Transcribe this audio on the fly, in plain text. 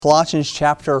Colossians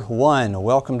chapter 1.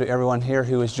 Welcome to everyone here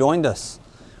who has joined us.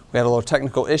 We had a little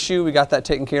technical issue. We got that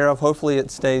taken care of. Hopefully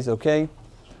it stays okay.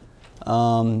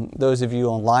 Those of you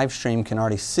on live stream can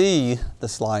already see the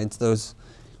slides. Those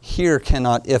here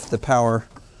cannot if the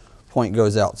PowerPoint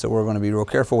goes out. So we're going to be real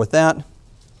careful with that.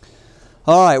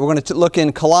 All right, we're going to look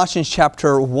in Colossians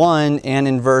chapter 1 and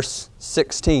in verse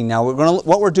 16. Now,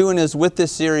 what we're doing is with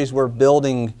this series, we're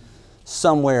building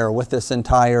somewhere with this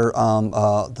entire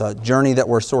the journey that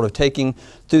we're sort of taking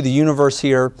through the universe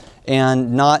here,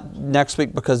 and not next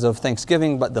week because of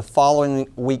Thanksgiving, but the following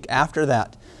week after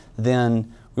that,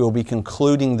 then we will be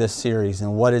concluding this series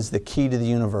and what is the key to the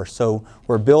universe. So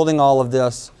we're building all of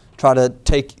this, try to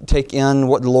take in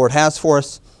what the Lord has for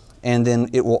us, and then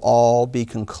it will all be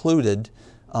concluded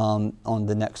on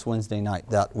the next Wednesday night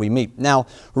that we meet. Now,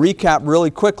 recap really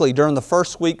quickly. During the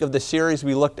first week of the series,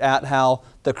 we looked at how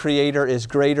the Creator is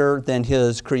greater than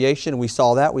His creation. We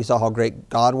saw that. We saw how great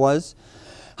God was,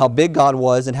 how big God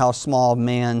was, and how small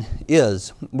man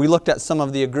is. We looked at some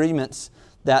of the agreements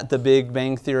that the Big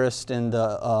Bang theorists and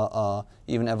the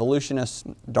even evolutionists,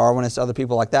 Darwinists, other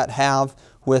people like that have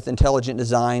with intelligent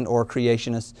design or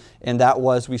creationists. And that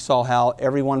was, we saw how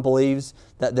everyone believes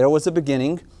that there was a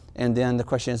beginning. And then the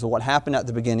question is, well, what happened at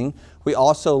the beginning? We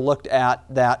also looked at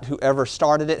that whoever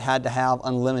started it had to have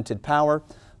unlimited power,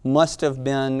 must have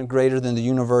been greater than the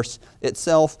universe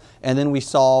itself. And then we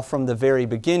saw from the very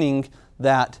beginning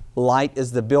that light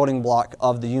is the building block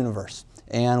of the universe.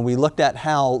 And we looked at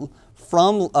how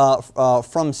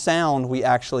from sound we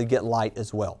actually get light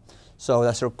as well. So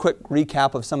that's a quick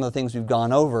recap of some of the things we've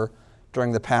gone over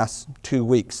during the past 2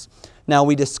 weeks. Now,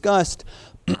 we discussed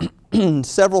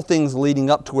several things leading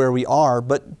up to where we are,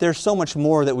 but there's so much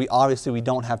more that we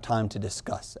don't have time to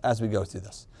discuss as we go through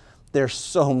this. There's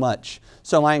so much.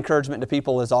 So my encouragement to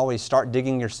people is always start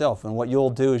digging yourself. And what you'll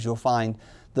do is you'll find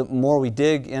the more we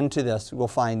dig into this, we'll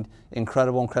find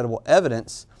incredible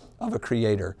evidence of a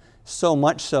Creator. So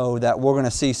much so that we're going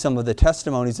to see some of the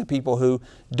testimonies of people who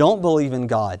don't believe in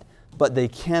God, but they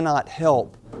cannot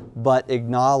help but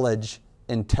acknowledge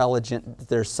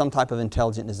there's some type of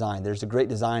intelligent design. There's a great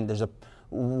design.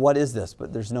 What is this?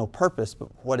 But there's no purpose. But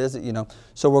what is it?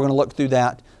 So we're going to look through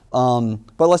that.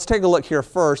 But let's take a look here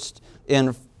first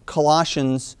in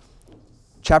Colossians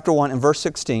chapter 1 and verse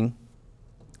 16.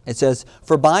 It says,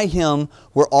 "For by Him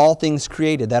were all things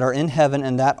created that are in heaven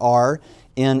and that are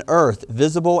in earth,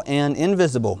 visible and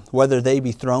invisible, whether they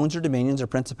be thrones or dominions or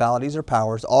principalities or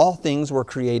powers. All things were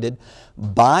created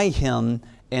by Him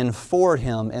and for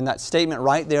Him." And that statement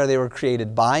right there, they were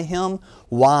created by Him.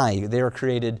 Why? They were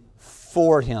created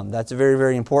for Him. That's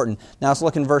very important. Now let's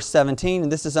look in verse 17,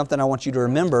 and this is something I want you to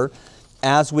remember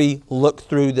as we look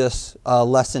through this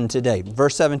lesson today.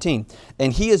 Verse 17,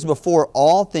 "And He is before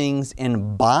all things,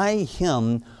 and by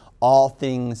Him all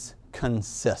things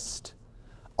consist."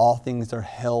 All things are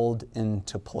held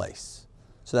into place.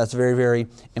 So that's very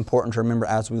important to remember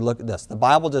as we look at this. The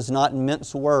Bible does not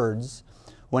mince words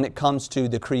when it comes to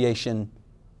the creation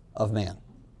of man.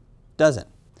 Doesn't.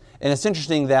 And it's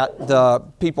interesting that the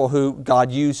people who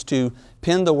God used to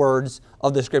pen the words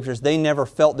of the Scriptures, they never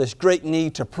felt this great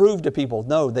need to prove to people.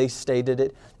 No, they stated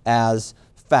it as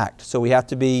fact. So we have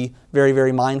to be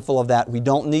very mindful of that. We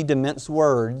don't need to mince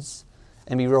words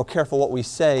and be real careful what we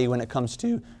say when it comes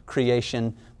to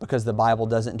creation, because the Bible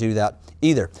doesn't do that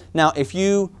either. Now, if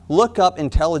you look up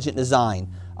intelligent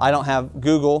design, I don't have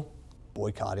Google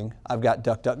boycotting. I've got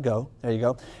DuckDuckGo. There you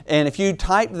go. And if you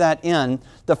type that in,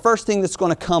 the first thing that's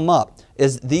going to come up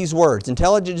is these words.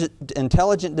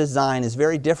 Intelligent design is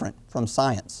very different from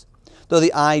science. Though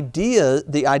the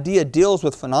idea deals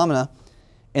with phenomena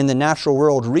in the natural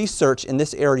world, research in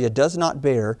this area does not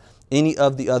bear any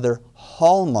of the other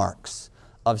hallmarks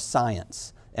of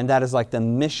science. And that is like the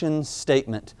mission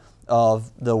statement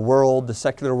of the world, the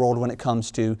secular world, when it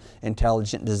comes to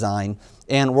intelligent design.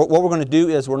 And what we're going to do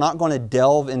is we're not going to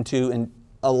delve into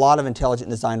a lot of intelligent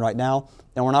design right now,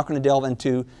 and we're not going to delve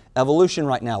into evolution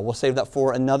right now. We'll save that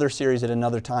for another series at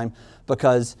another time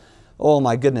because, oh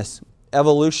my goodness,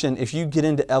 evolution, if you get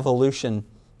into evolution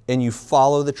and you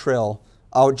follow the trail,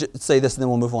 I'll just say this and then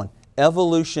we'll move on.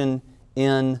 Evolution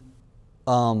in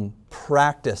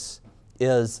practice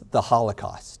is the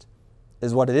Holocaust,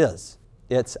 is what it is.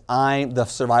 It's the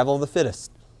survival of the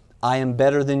fittest. I am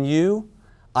better than you.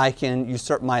 I can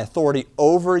usurp my authority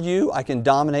over you. I can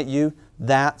dominate you.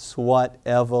 That's what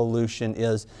evolution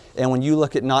is. And when you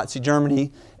look at Nazi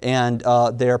Germany and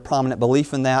their prominent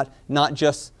belief in that, not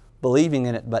just believing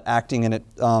in it, but acting in it,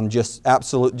 just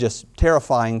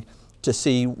terrifying to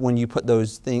see when you put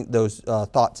those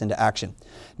thoughts into action.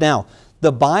 Now,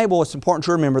 The Bible, it's important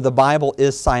to remember, the Bible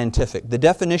is scientific. The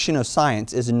definition of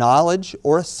science is knowledge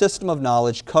or a system of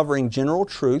knowledge covering general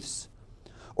truths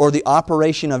or the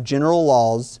operation of general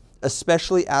laws,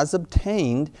 especially as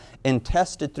obtained and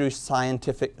tested through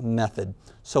scientific method.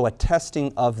 So a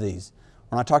testing of these.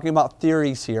 We're not talking about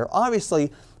theories here.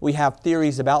 Obviously, we have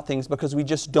theories about things because we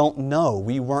just don't know.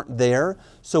 We weren't there.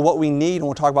 So what we need, and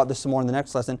we'll talk about this some more in the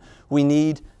next lesson, we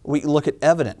look at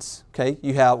evidence. Okay,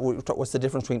 what's the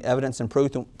difference between evidence and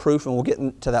proof, and we'll get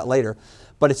into that later.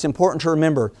 But it's important to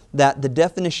remember that the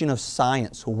definition of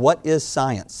science, what is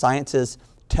science? Science is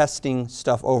testing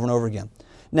stuff over and over again.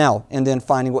 Now, and then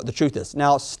finding what the truth is.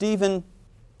 Now, Stephen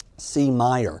C.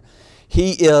 Meyer,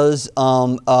 he is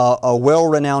a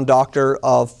well-renowned doctor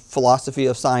of philosophy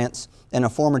of science and a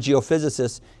former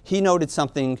geophysicist. He noted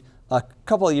something a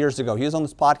couple of years ago. He was on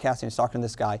this podcast and he was talking to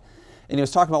this guy. And he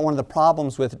was talking about one of the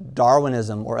problems with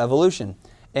Darwinism or evolution.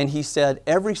 And he said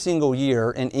every single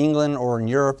year in England or in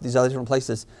Europe, these other different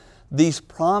places, these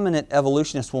prominent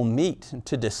evolutionists will meet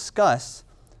to discuss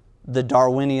the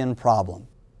Darwinian problem.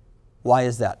 Why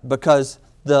is that? Because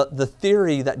the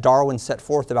theory that Darwin set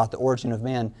forth about the origin of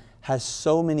man has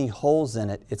so many holes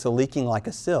in it, it's leaking like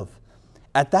a sieve.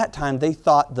 At that time, they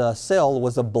thought the cell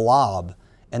was a blob,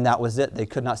 and that was it. They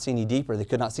could not see any deeper. They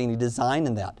could not see any design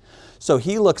in that. So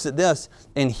he looks at this,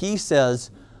 and he says,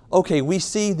 okay, we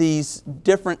see these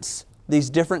difference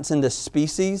in the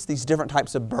species, these different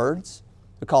types of birds.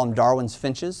 We call them Darwin's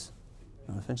finches.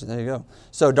 Finches, there you go.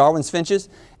 So Darwin's finches.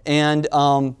 And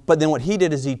but then what he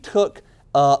did is he took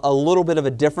a little bit of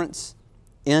a difference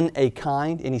in a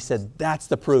kind, and he said that's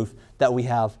the proof that we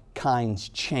have kinds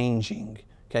changing.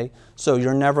 Okay, so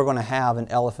you're never going to have an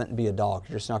elephant be a dog.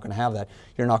 You're just not going to have that.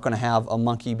 You're not going to have a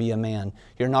monkey be a man.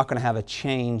 You're not going to have a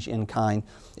change in kind,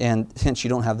 and hence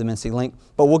you don't have the Mincy link.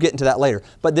 But we'll get into that later.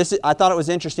 But I thought it was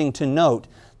interesting to note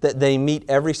that they meet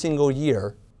every single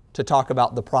year to talk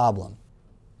about the problem.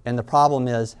 And the problem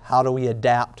is, how do we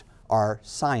adapt our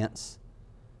science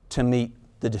to meet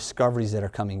the discoveries that are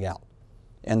coming out?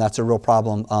 And that's a real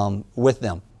problem with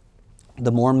them.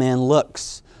 The more man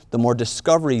looks, the more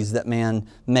discoveries that man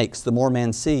makes, the more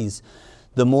man sees,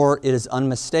 the more it is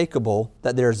unmistakable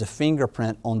that there is a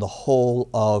fingerprint on the whole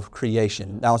of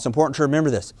creation. Now, it's important to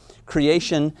remember this.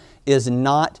 Creation is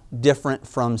not different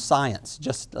from science.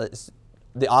 Just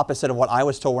the opposite of what I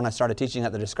was told when I started teaching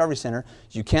at the Discovery Center.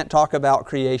 You can't talk about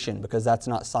creation because that's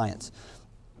not science.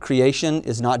 Creation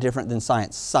is not different than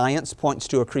science. Science points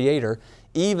to a creator.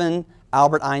 Even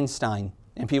Albert Einstein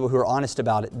and people who are honest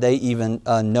about it, they even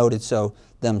noted so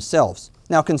themselves.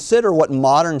 Now consider what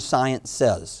modern science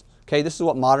says. Okay, this is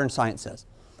what modern science says.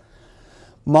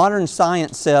 Modern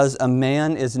science says a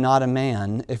man is not a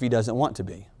man if he doesn't want to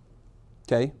be.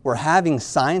 Okay, we're having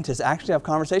scientists actually have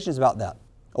conversations about that.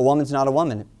 A woman's not a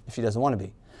woman if she doesn't want to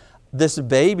be. This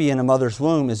baby in a mother's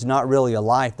womb is not really a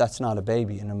life. That's not a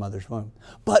baby in a mother's womb.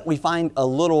 But we find a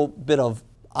little bit of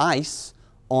ice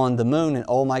on the moon and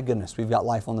oh my goodness, we've got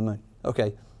life on the moon.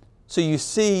 Okay, so you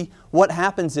see what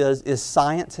happens is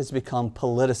science has become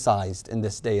politicized in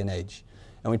this day and age.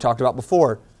 And we talked about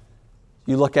before,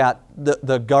 you look at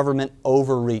the government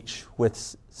overreach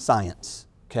with science.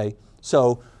 Okay,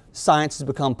 so science has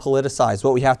become politicized.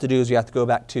 What we have to do is we have to go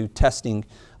back to testing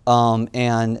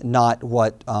and not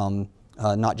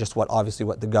just what obviously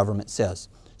what the government says.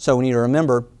 So we need to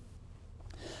remember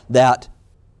that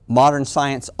modern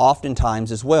science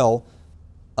oftentimes as well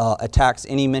attacks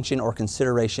any mention or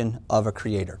consideration of a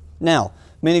creator. Now,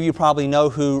 many of you probably know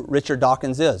who Richard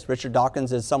Dawkins is. Richard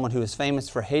Dawkins is someone who is famous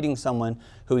for hating someone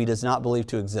who he does not believe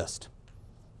to exist.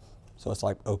 So it's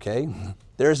like, okay,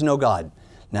 there is no God.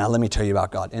 Now let me tell you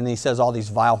about God. And he says all these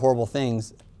vile, horrible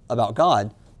things about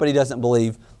God, but he doesn't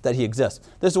believe that he exists.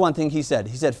 This is one thing he said.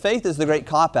 He said, faith is the great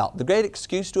cop-out, the great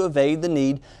excuse to evade the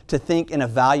need to think and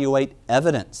evaluate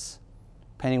evidence.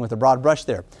 Painting with a broad brush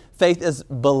there. Faith is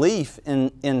belief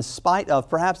in spite of,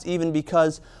 perhaps even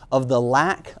because of the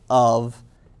lack of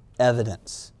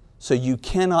evidence. So you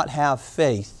cannot have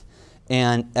faith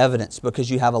and evidence because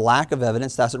you have a lack of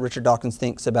evidence. That's what Richard Dawkins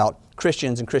thinks about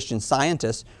Christians and Christian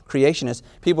scientists, creationists,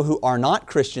 people who are not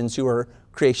Christians who are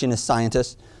creationist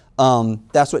scientists.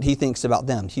 That's what he thinks about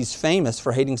them. He's famous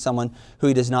for hating someone who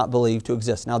he does not believe to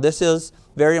exist. Now this is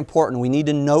very important. We need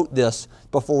to note this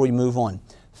before we move on.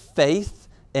 Faith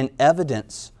and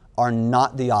evidence are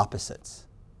not the opposites.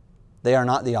 They are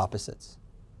not the opposites.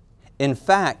 In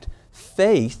fact,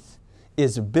 faith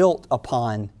is built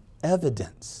upon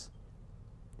evidence.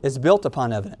 It's built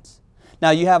upon evidence.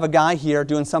 Now you have a guy here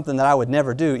doing something that I would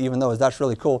never do, even though that's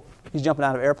really cool. He's jumping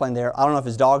out of an airplane there. I don't know if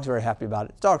his dog's very happy about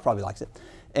it. His dog probably likes it.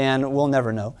 And we'll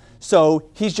never know. So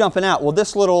he's jumping out. Well,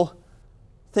 this little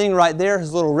thing right there,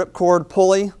 his little ripcord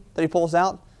pulley that he pulls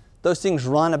out, those things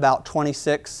run about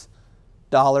 $26,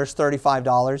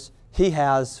 $35. He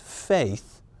has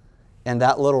faith in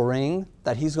that little ring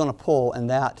that he's going to pull, and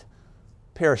that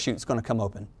parachute's going to come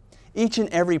open. Each and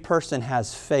every person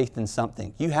has faith in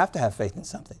something. You have to have faith in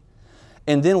something.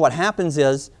 And then what happens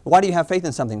is, why do you have faith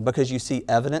in something? Because you see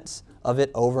evidence of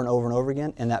it over and over and over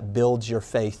again, and that builds your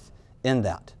faith in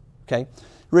that. Okay?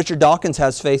 Richard Dawkins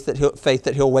has faith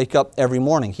that he'll wake up every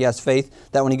morning. He has faith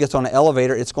that when he gets on an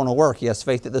elevator, it's going to work. He has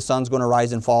faith that the sun's going to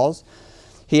rise and falls.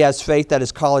 He has faith that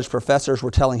his college professors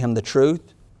were telling him the truth.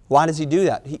 Why does he do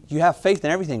that? You have faith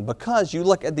in everything because you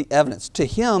look at the evidence. To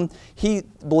him, he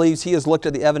believes he has looked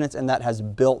at the evidence and that has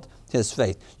built his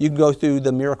faith. You can go through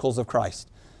the miracles of Christ.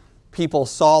 People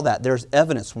saw that. There's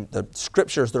evidence. The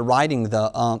scriptures, the writing,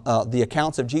 the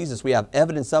accounts of Jesus, we have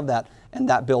evidence of that, and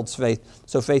that builds faith.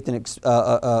 So faith and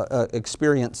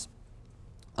experience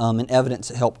and evidence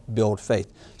help build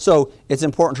faith. So it's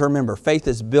important to remember, faith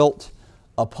is built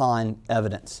upon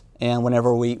evidence. And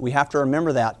whenever we have to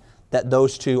remember that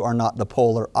those two are not the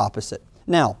polar opposite.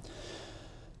 Now,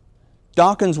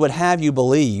 Dawkins would have you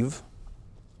believe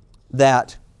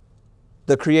that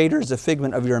the Creator is a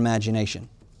figment of your imagination.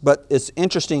 But it's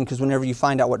interesting because whenever you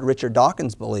find out what Richard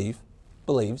Dawkins believes,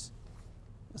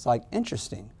 it's like,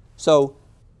 interesting. So,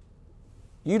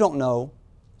 you don't know,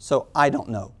 so I don't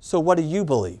know. So what do you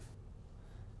believe?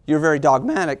 You're very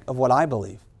dogmatic of what I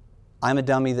believe. I'm a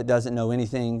dummy that doesn't know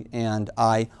anything, and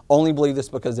I only believe this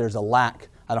because there's a lack.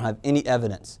 I don't have any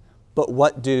evidence. But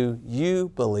what do you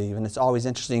believe? And it's always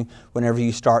interesting whenever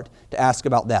you start to ask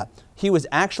about that. He was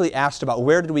actually asked about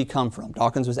where did we come from.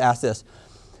 Dawkins was asked this.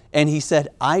 And he said,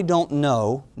 I don't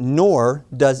know, nor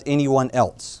does anyone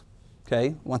else.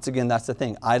 Okay? Once again, that's the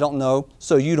thing. I don't know,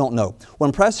 so you don't know.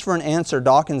 When pressed for an answer,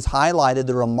 Dawkins highlighted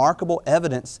the remarkable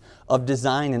evidence of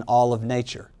design in all of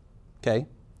nature. Okay?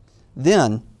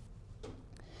 Then,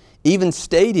 even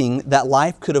stating that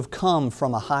life could have come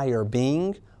from a higher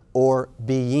being or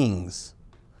beings.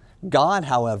 God,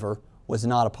 however, was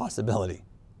not a possibility.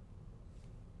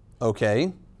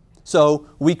 Okay? So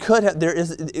we could have,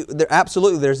 there's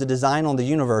a design on the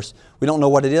universe. We don't know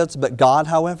what it is, but God,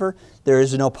 however, there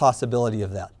is no possibility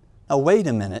of that. Now wait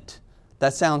a minute.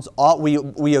 That sounds odd.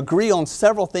 We agree on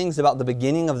several things about the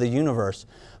beginning of the universe,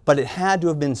 but it had to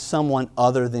have been someone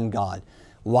other than God.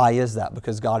 Why is that?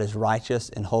 Because God is righteous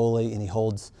and holy, and He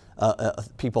holds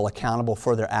people accountable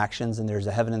for their actions, and there's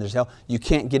a heaven and there's hell. You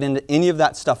can't get into any of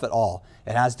that stuff at all.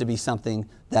 It has to be something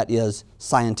that is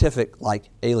scientific, like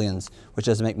aliens, which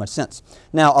doesn't make much sense.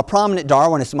 Now, a prominent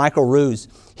Darwinist, Michael Ruse,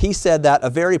 he said that a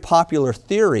very popular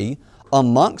theory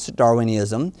amongst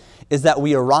Darwinism is that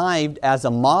we arrived as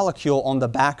a molecule on the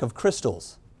back of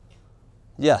crystals.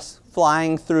 Yes,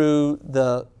 flying through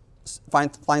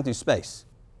space.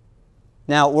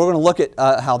 Now, we're going to look at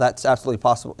how that's absolutely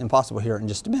impossible here in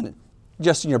just a minute.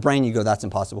 Just in your brain you go, that's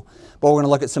impossible. But we're going to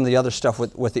look at some of the other stuff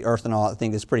with the Earth and all. I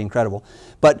think it's pretty incredible.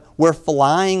 But we're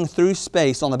flying through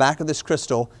space on the back of this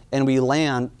crystal, and we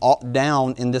land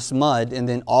down in this mud, and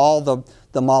then all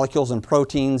the molecules and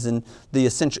proteins and the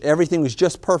essential, everything was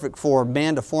just perfect for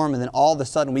man to form, and then all of a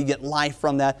sudden we get life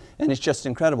from that, and it's just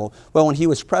incredible. Well, when he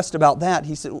was pressed about that,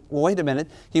 he said, well, wait a minute.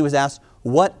 He was asked,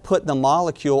 what put the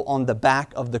molecule on the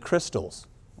back of the crystals?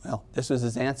 Well, this was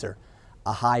his answer.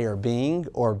 A higher being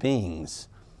or beings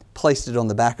placed it on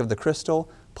the back of the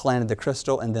crystal, planted the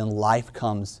crystal, and then life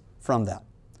comes from that.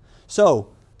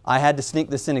 So, I had to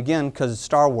sneak this in again because it's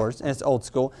Star Wars and it's old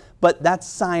school, but that's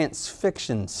science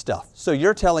fiction stuff. So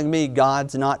you're telling me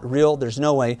God's not real, there's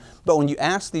no way. But when you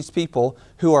ask these people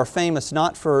who are famous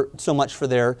not for so much for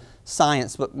their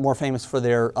science, but more famous for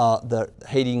their the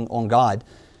hating on God,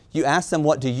 you ask them,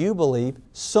 what do you believe?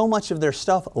 So much of their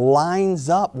stuff lines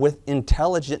up with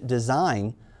intelligent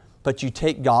design, but you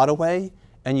take God away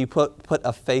and you put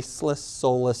a faceless,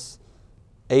 soulless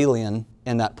alien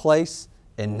in that place,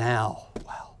 and now,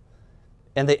 wow.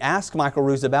 And they ask Michael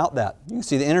Ruse about that. You can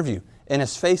see the interview, and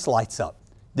his face lights up.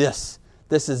 This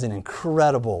is an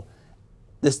incredible,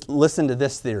 listen to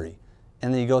this theory.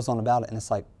 And then he goes on about it, and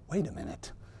it's like, wait a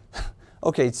minute.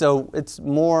 Okay, so it's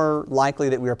more likely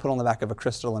that we are put on the back of a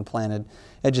crystal and planted.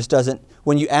 It just doesn't,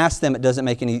 when you ask them, it doesn't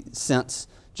make any sense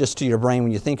just to your brain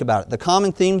when you think about it. The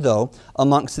common theme, though,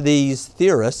 amongst these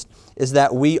theorists is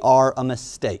that we are a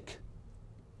mistake.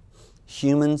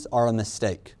 Humans are a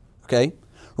mistake, okay?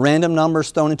 Random numbers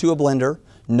thrown into a blender,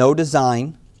 no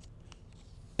design,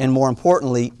 and more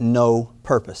importantly, no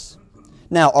purpose.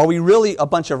 Now, are we really a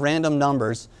bunch of random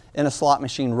numbers in a slot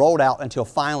machine rolled out until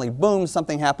finally, boom,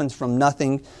 something happens from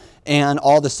nothing, and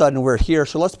all of a sudden we're here?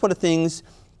 So let's put things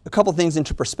a couple things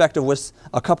into perspective with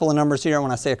a couple of numbers here.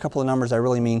 When I say a couple of numbers, I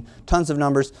really mean tons of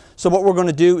numbers. So what we're going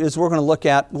to do is we're going to look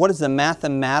at what is the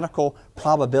mathematical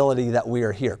probability that we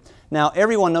are here. Now,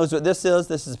 everyone knows what this is.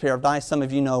 This is a pair of dice. Some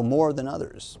of you know more than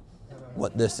others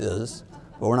what this is.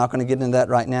 But we're not going to get into that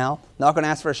right now. Not going to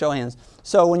ask for a show of hands.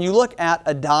 So when you look at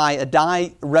a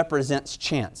die represents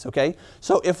chance, okay?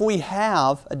 So if we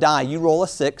have a die, you roll a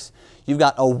 6, you've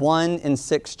got a 1 in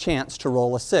 6 chance to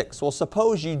roll a 6. Well,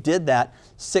 suppose you did that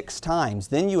 6 times.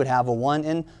 Then you would have a 1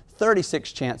 in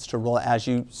 36 chance to roll it as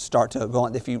you start to go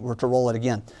on, if you were to roll it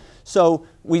again. So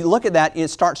we look at that, it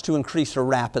starts to increase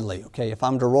rapidly. Okay, if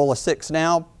I'm to roll a 6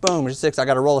 now, boom, there's a 6. I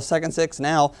got to roll a second 6.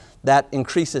 Now that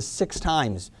increases 6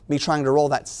 times, me trying to roll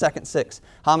that second 6.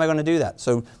 How am I going to do that?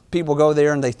 So people go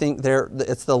there and they think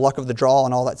it's the luck of the draw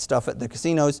and all that stuff at the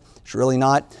casinos. It's really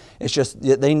not. It's just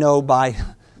they know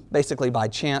basically by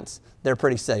chance they're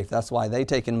pretty safe. That's why they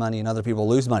take in money and other people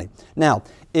lose money. Now,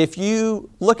 if you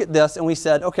look at this and we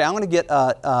said, okay, I'm going to get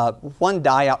one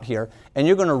die out here and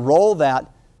you're going to roll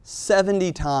that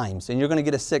 70 times, and you're going to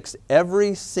get a 6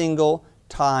 every single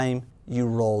time you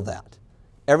roll that.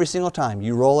 Every single time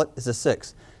you roll it is a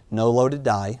 6. No loaded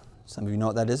die. Some of you know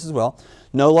what that is as well.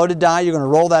 No loaded die. You're going to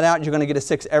roll that out, and you're going to get a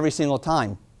 6 every single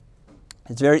time.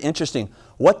 It's very interesting.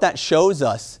 What that shows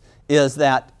us is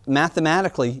that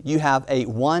mathematically you have a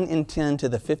 1 in 10 to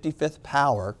the 55th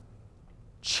power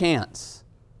chance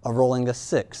of rolling a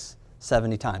 6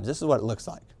 70 times. This is what it looks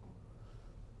like.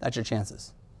 That's your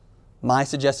chances. My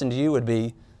suggestion to you would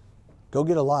be, go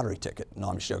get a lottery ticket. No,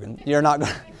 I'm just joking. You're not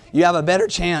going. You have a better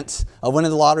chance of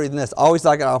winning the lottery than this. I always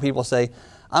like how people say,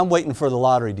 I'm waiting for the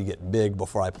lottery to get big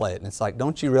before I play it. And it's like,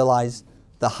 don't you realize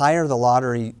the higher the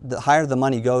lottery, the higher the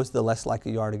money goes, the less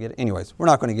likely you are to get it. Anyways, we're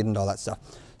not going to get into all that stuff.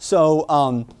 So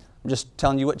I'm just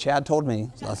telling you what Chad told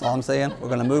me. So that's all I'm saying. We're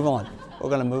going to move on. We're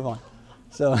going to move on.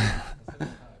 So,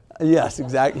 yes,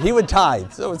 exactly. He would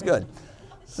tithe, so it's good.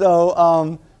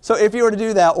 So if you were to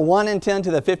do that, 1 in 10 to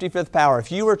the 55th power,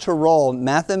 if you were to roll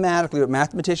mathematically, what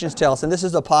mathematicians tell us, and this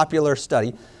is a popular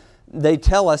study, they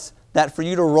tell us that for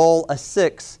you to roll a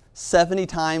 6 70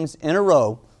 times in a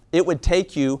row, it would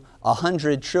take you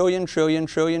 100 trillion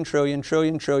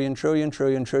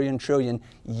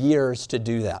years to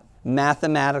do that.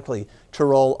 Mathematically, to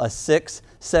roll a 6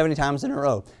 70 times in a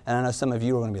row. And I know some of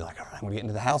you are going to be like, all right, I'm going to get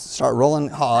into the house and start rolling,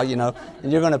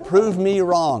 and you're going to prove me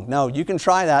wrong. No, you can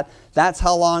try that. That's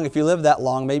how long, if you live that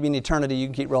long, maybe in eternity, you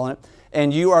can keep rolling it.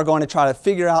 And you are going to try to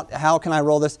figure out, how can I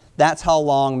roll this? That's how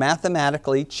long,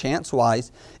 mathematically,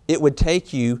 chance-wise, it would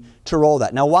take you to roll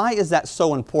that. Now, why is that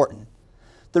so important?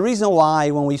 The reason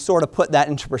why, when we sort of put that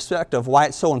into perspective, why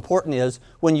it's so important is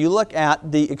when you look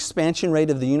at the expansion rate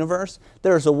of the universe,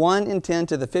 there's a 1 in 10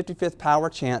 to the 55th power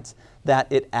chance that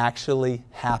it actually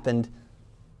happened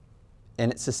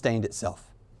and it sustained itself.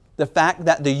 The fact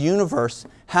that the universe,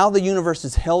 how the universe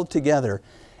is held together,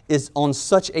 is on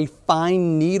such a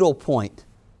fine needle point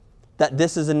that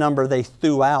this is a number they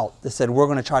threw out that said, we're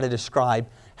going to try to describe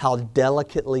how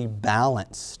delicately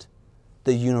balanced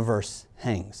the universe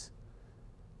hangs.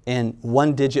 And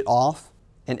 1 digit off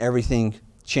and everything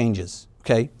changes,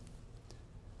 okay?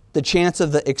 The chance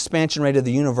of the expansion rate of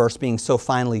the universe being so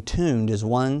finely tuned is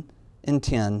 1 in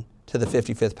 10 to the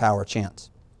 55th power chance.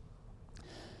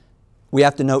 We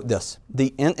have to note this.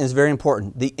 Is very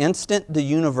important. The instant the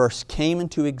universe came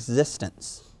into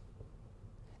existence,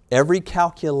 every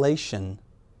calculation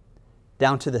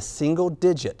down to the single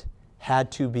digit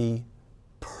had to be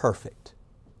perfect.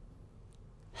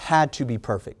 Had to be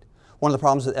perfect. One of the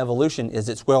problems with evolution is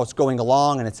it's going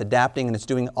along and it's adapting and it's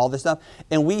doing all this stuff.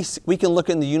 And we can look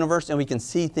in the universe and we can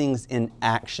see things in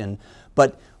action.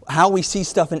 But how we see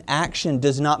stuff in action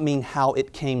does not mean how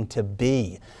it came to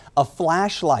be. A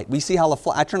flashlight, we see how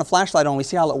I turn a flashlight on, we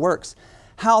see how it works.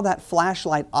 How that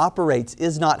flashlight operates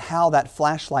is not how that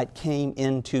flashlight came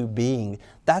into being.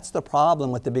 That's the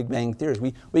problem with the Big Bang theories.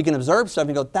 We can observe stuff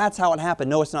and go, that's how it happened.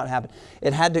 No, it's not happened.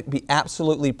 It had to be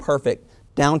absolutely perfect,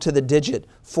 down to the digit,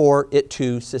 for it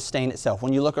to sustain itself.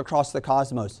 When you look across the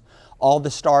cosmos, all the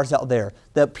stars out there,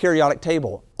 the periodic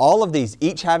table, all of these,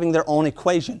 each having their own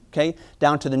equation, okay?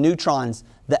 Down to the neutrons,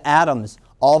 the atoms,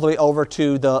 all the way over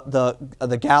to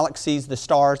the galaxies, the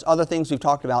stars, other things we've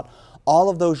talked about. All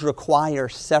of those require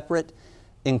separate,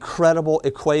 incredible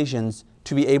equations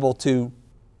to be able to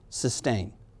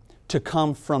sustain, to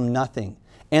come from nothing.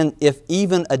 And if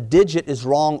even a digit is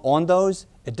wrong on those,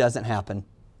 it doesn't happen.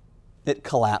 It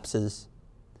collapses.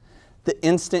 The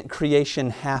instant creation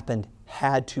happened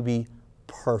had to be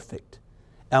perfect.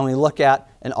 And when we look at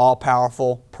an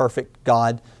all-powerful, perfect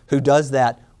God who does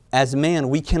that, as man,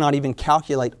 we cannot even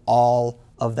calculate all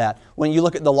of that. When you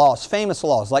look at the laws, famous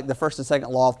laws, like the first and second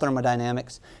law of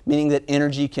thermodynamics, meaning that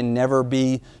energy can never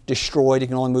be destroyed. It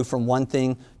can only move from one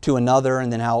thing to another,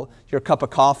 and then how your cup of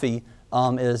coffee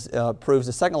proves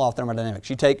the second law of thermodynamics.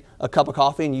 You take a cup of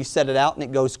coffee and you set it out and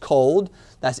it goes cold.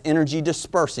 That's energy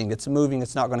dispersing. It's moving.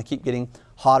 It's not going to keep getting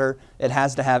hotter. It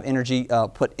has to have energy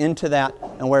put into that.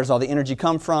 And where does all the energy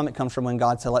come from? It comes from when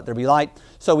God said, let there be light.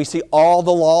 So we see all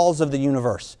the laws of the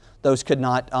universe. Those could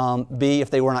not be, if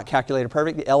they were not calculated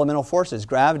perfect. The elemental forces,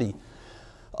 gravity,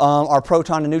 our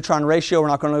proton to neutron ratio, we're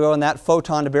not going to go in that,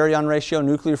 photon to baryon ratio,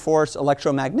 nuclear force,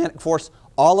 electromagnetic force,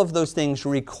 all of those things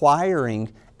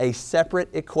requiring a separate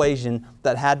equation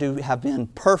that had to have been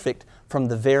perfect from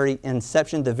the very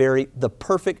inception, the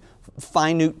perfect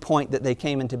finite point that they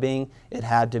came into being. It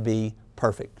had to be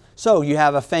perfect. So you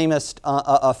have a famous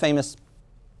Paul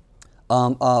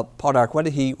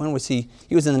Dirac. When was he?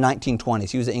 He was in the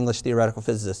 1920s. He was an English theoretical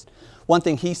physicist. One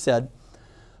thing he said,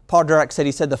 Paul Dirac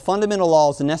said, the fundamental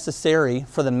laws necessary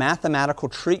for the mathematical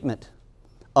treatment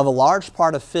of a large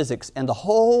part of physics and the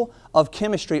whole of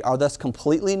chemistry are thus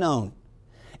completely known.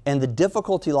 And the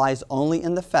difficulty lies only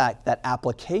in the fact that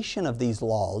application of these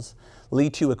laws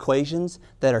lead to equations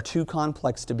that are too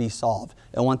complex to be solved.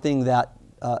 And one thing that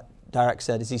Dirac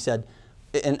said is, he said,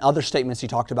 in other statements he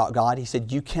talked about God, he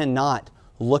said, you cannot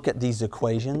look at these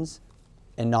equations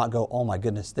and not go, oh my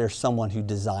goodness, there's someone who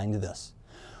designed this.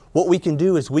 What we can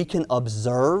do is we can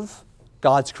observe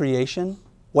God's creation.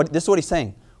 This is what he's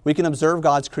saying. We can observe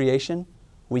God's creation.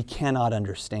 We cannot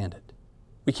understand it.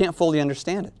 We can't fully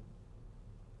understand it.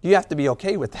 You have to be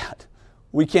okay with that.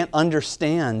 We can't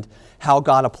understand how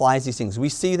God applies these things. We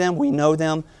see them, we know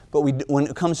them, but when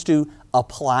it comes to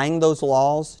applying those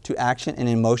laws to action and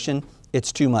emotion,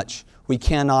 it's too much. We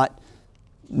cannot,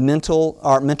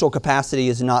 our mental capacity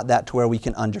is not that to where we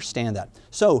can understand that.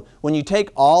 So when you take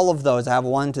all of those, I have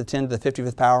 1 to the 10 to the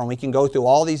 55th power, and we can go through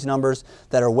all these numbers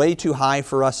that are way too high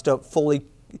for us to fully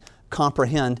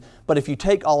comprehend. But if you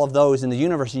take all of those in the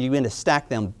universe and you begin to stack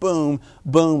them, boom,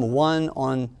 boom, one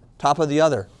on top of the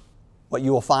other, what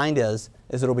you will find is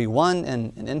it'll be one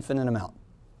in an infinite amount.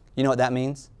 You know what that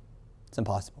means? It's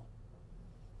impossible.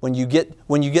 When you get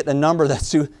a number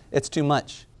it's too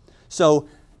much. So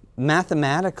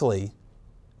mathematically,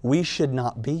 we should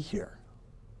not be here.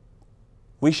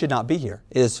 We should not be here.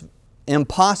 It is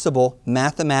impossible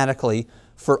mathematically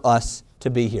for us to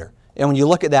be here. And when you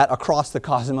look at that across the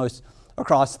cosmos,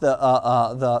 across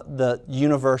the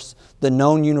universe, the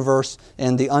known universe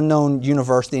and the unknown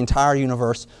universe, the entire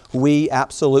universe, we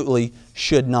absolutely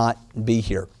should not be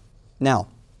here. Now,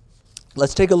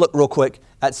 let's take a look real quick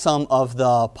at some of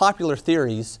the popular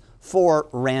theories for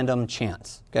random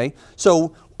chance. Okay,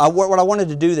 so what I wanted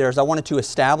to do there is I wanted to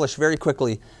establish very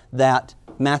quickly that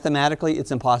mathematically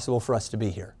it's impossible for us to be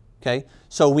here. Okay,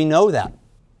 so we know that.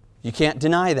 You can't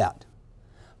deny that.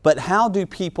 But how do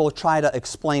people try to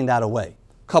explain that away?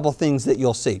 A couple things that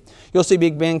you'll see. You'll see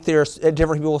Big Bang theorists,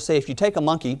 different people will say, if you take a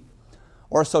monkey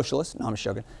or a socialist, no, I'm just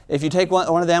joking. If you take one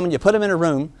of them and you put them in a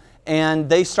room and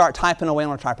they start typing away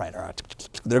on a typewriter,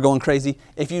 they're going crazy.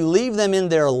 If you leave them in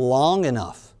there long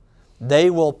enough, they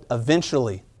will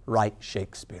eventually write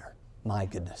Shakespeare. My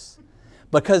goodness.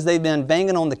 Because they've been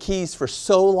banging on the keys for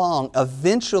so long,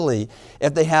 eventually,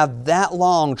 if they have that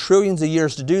long, trillions of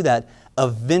years to do that,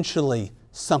 eventually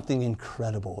something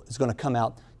incredible is going to come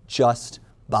out just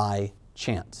by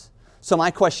chance. So my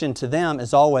question to them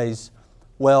is always,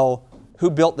 well, who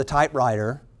built the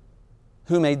typewriter?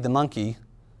 Who made the monkey?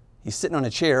 He's sitting on a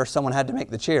chair. Someone had to make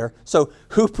the chair. So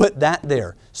who put that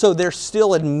there? So they're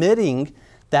still admitting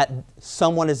that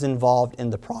someone is involved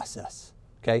in the process.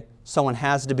 Okay? Someone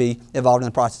has to be involved in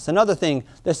the process. Another thing,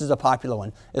 this is a popular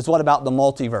one, is what about the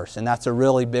multiverse? And that's a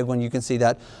really big one. You can see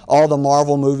that all the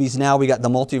Marvel movies now, we got the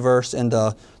multiverse and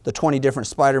the 20 different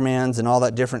Spider-Mans and all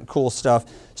that different cool stuff.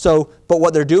 So, but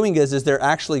what they're doing is they're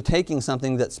actually taking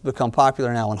something that's become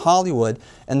popular now in Hollywood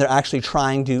and they're actually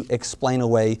trying to explain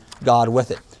away God with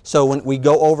it. So when we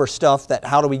go over stuff that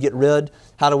how do we get rid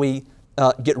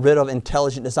of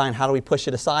intelligent design? How do we push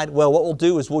it aside? Well, what we'll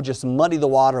do is we'll just muddy the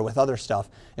water with other stuff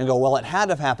and go, well, it had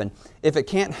to have happened. If it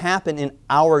can't happen in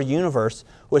our universe,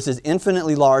 which is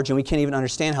infinitely large and we can't even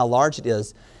understand how large it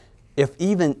is, if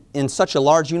even in such a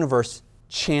large universe,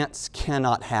 chance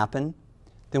cannot happen,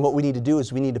 then what we need to do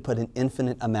is we need to put an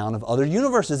infinite amount of other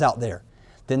universes out there.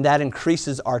 Then that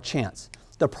increases our chance.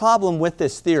 The problem with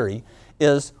this theory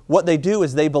is what they do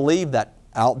is they believe that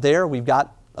out there we've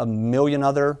got a million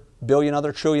other, billion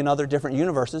other, trillion other different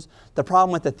universes. The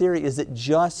problem with the theory is it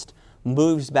just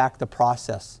moves back the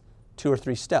process 2 or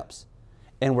 3 steps.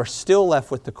 And we're still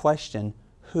left with the question,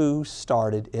 who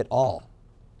started it all?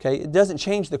 Okay, it doesn't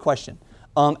change the question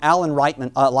Alan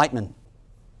Lightman,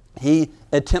 he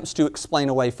attempts to explain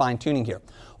away fine-tuning here.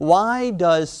 Why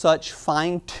does such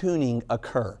fine-tuning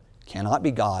occur? Cannot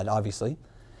be God, obviously.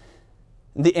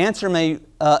 The answer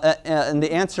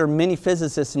many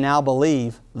physicists now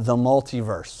believe, the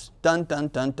multiverse. Dun, dun,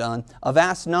 dun, dun. A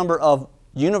vast number of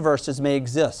universes may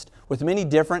exist with many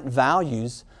different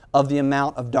values of the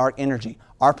amount of dark energy.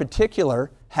 Our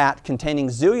particular hat containing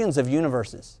zillions of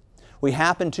universes. We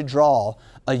happen to draw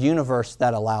a universe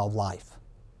that allowed life.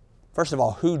 First of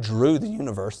all, who drew the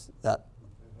universe that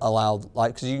allowed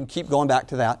life? Because you can keep going back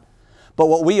to that. But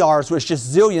what we are is we're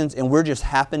just zillions, and we're just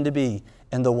happen to be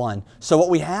in the one. So what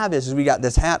we have is we got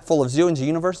this hat full of zillions of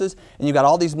universes, and you got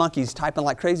all these monkeys typing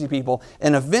like crazy people,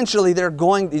 and eventually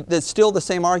it's still the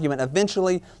same argument,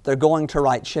 eventually they're going to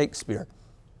write Shakespeare.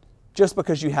 Just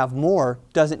because you have more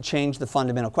doesn't change the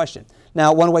fundamental question.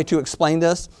 Now, one way to explain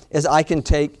this is I can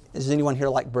take, does anyone here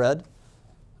like bread?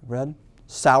 Bread?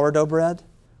 Sourdough bread?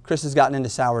 Chris has gotten into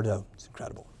sourdough. It's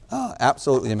incredible.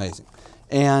 Absolutely amazing.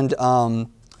 And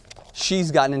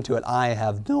she's gotten into it. I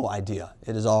have no idea.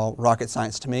 It is all rocket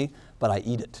science to me, but I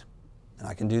eat it. And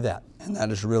I can do that. And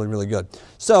that is really, really good.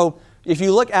 So if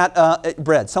you look at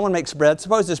bread, someone makes bread.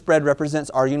 Suppose this bread represents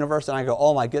our universe, and I go,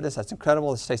 oh my goodness, that's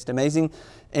incredible. This tastes amazing.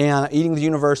 And eating the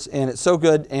universe, and it's so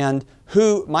good. And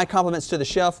my compliments to the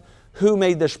chef, who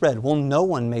made this bread? Well, no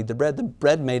one made the bread. The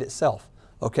bread made itself.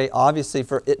 Okay, obviously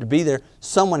for it to be there,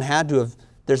 someone had to have,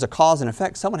 there's a cause and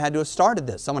effect. Someone had to have started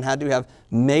this. Someone had to have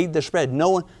made this bread.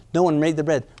 No one made the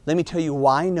bread. Let me tell you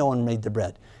why no one made the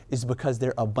bread. Is because there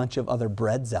are a bunch of other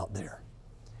breads out there.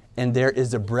 And there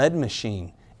is a bread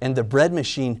machine. And the bread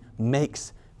machine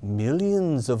makes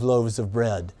millions of loaves of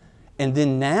bread. And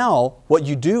then now what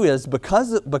you do is,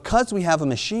 because we have a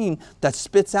machine that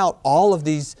spits out all of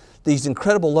these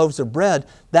incredible loaves of bread,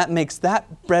 that makes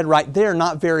that bread right there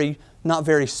not very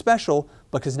special,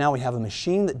 because now we have a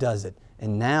machine that does it.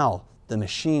 And now the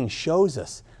machine shows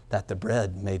us that the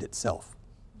bread made itself.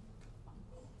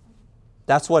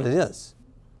 That's what it is.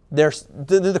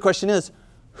 The question is,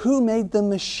 who made the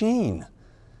machine?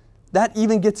 That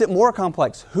even gets it more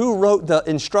complex. Who wrote the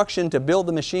instruction to build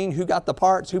the machine? Who got the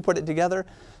parts? Who put it together?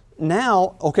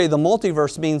 Now, okay, the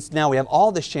multiverse means now we have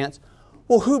all this chance.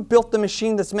 Well, who built the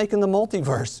machine that's making the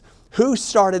multiverse? Who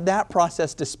started that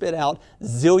process to spit out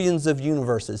zillions of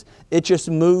universes? It just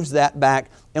moves that back,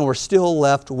 and we're still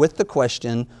left with the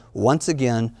question, once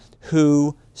again,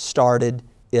 who started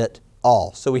it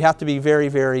all? So we have to be very,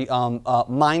 very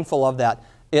mindful of that.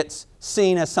 It's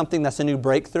seen as something that's a new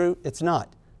breakthrough. It's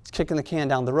not. It's kicking the can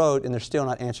down the road, and they're still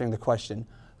not answering the question,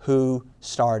 who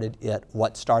started it?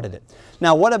 What started it?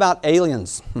 Now, what about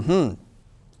aliens?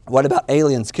 What about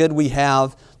aliens? Could we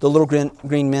have the little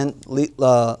green men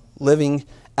living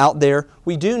out there?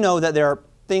 We do know that there are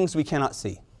things we cannot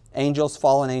see. Angels,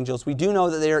 fallen angels. We do know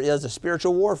that there is a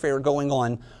spiritual warfare going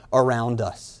on around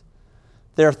us.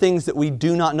 There are things that we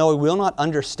do not know, we will not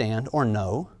understand or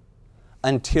know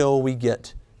until we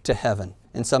get to heaven.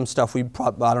 And some stuff I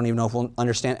don't even know if we'll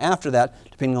understand after that,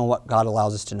 depending on what God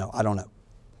allows us to know. I don't know.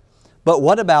 But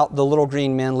what about the little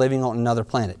green men living on another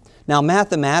planet? Now,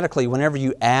 mathematically, whenever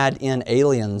you add in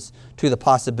aliens to the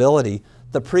possibility,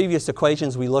 the previous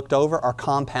equations we looked over are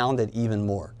compounded even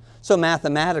more. So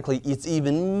mathematically, it's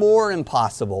even more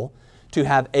impossible to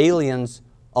have aliens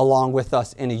along with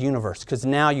us in a universe, because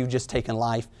now you've just taken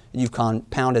life and you've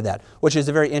compounded that, which is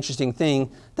a very interesting thing,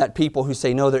 that people who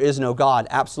say, no, there is no God,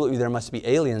 absolutely there must be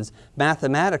aliens.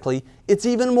 Mathematically, it's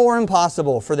even more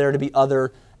impossible for there to be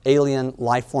other alien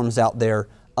life forms out there.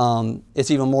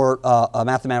 It's even more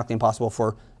mathematically impossible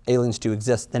for aliens to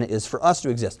exist than it is for us to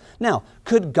exist. Now,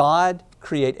 could God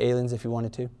create aliens if He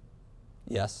wanted to?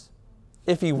 Yes.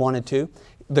 If He wanted to.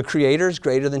 The Creator is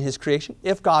greater than His creation.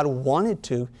 If God wanted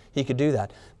to, He could do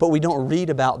that. But we don't read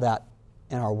about that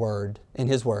in our Word, in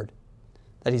His Word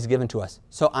that He's given to us.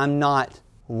 So I'm not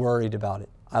worried about it.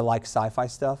 I like sci-fi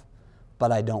stuff,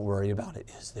 but I don't worry about it.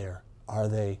 Is there? Are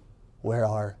they? Where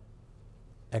are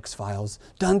X-Files?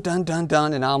 Dun, dun, dun,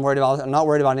 dun. And now I'm not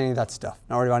worried about any of that stuff.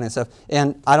 Not worried about any of that stuff.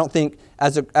 And I don't think,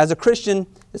 as a Christian,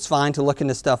 it's fine to look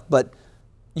into stuff, but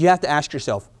you have to ask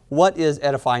yourself, what is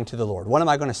edifying to the Lord? What am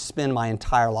I going to spend my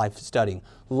entire life studying?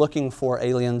 Looking for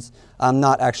aliens? I'm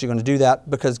not actually going to do that,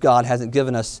 because God hasn't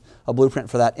given us a blueprint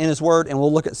for that in His Word, and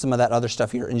we'll look at some of that other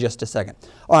stuff here in just a second.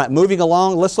 All right, moving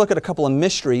along, let's look at a couple of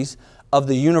mysteries of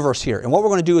the universe here. And what we're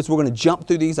going to do is we're going to jump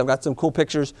through these. I've got some cool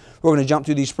pictures. We're going to jump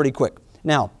through these pretty quick.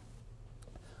 Now,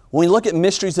 when we look at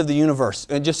mysteries of the universe,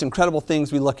 and just incredible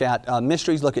things we look at,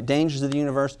 mysteries, look at dangers of the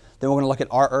universe, then we're going to look at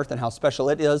our earth and how special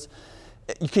it is.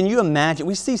 Can you imagine?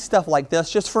 We see stuff like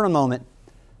this just for a moment.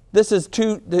 This is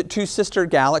two sister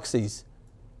galaxies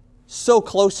so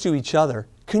close to each other.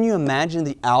 Can you imagine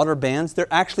the outer bands? They're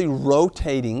actually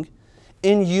rotating.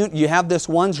 You have this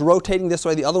one's rotating this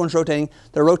way, the other one's rotating.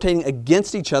 They're rotating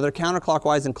against each other,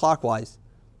 counterclockwise and clockwise.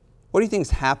 What do you think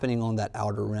is happening on that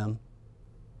outer rim?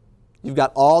 You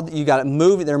got it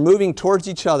moving. They're moving towards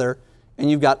each other,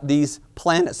 and you've got these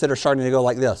planets that are starting to go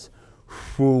like this.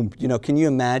 Boom. Can you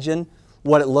imagine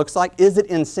what it looks like? Is it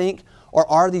in sync, or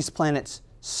are these planets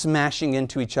smashing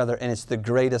into each other, and it's the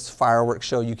greatest fireworks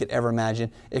show you could ever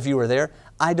imagine if you were there?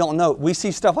 I don't know. We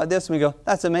see stuff like this and we go,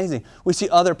 that's amazing. We see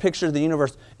other pictures of the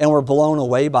universe and we're blown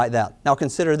away by that. Now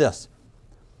consider this.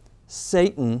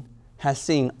 Satan has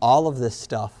seen all of this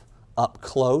stuff up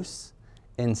close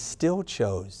and still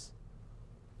chose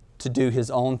to do his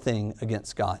own thing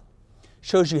against God.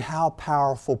 Shows you how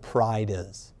powerful pride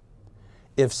is.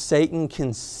 If Satan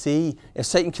can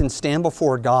stand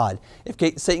before God,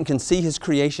 if Satan can see His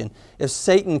creation, if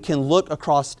Satan can look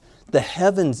across the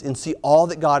heavens and see all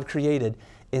that God created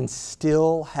and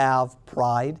still have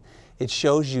pride, it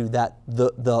shows you that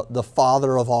the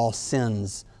father of all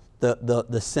sins,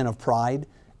 the sin of pride,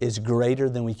 is greater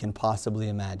than we can possibly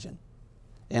imagine.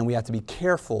 And we have to be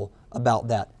careful about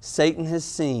that. Satan has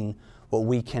seen what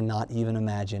we cannot even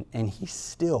imagine, and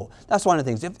that's one of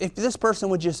the things. If this person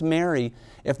would just marry,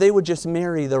 if they would just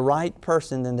marry the right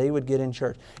person, then they would get in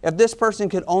church. If this person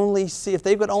could only see, if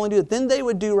they could only do it, then they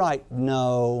would do right.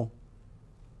 No,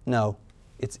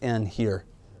 it's in here.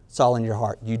 It's all in your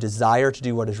heart. You desire to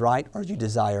do what is right, or you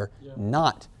desire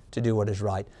not to do what is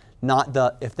right. Not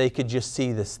if they could just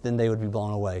see this, then they would be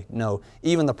blown away. No,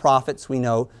 even the prophets we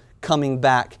know coming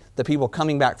back, the people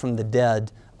coming back from the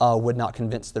dead, would not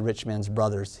convince the rich man's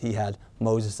brothers. He had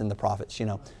Moses and the prophets,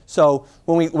 So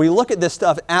when we look at this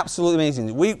stuff, absolutely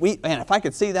amazing. Man, if I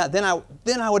could see that, then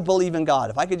I would believe in God.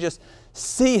 If I could just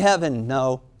see heaven,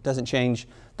 no, it doesn't change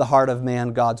the heart of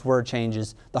man. God's Word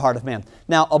changes the heart of man.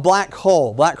 Now, a black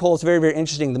hole. Black hole is very, very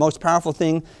interesting. The most powerful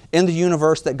thing in the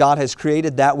universe that God has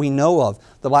created that we know of.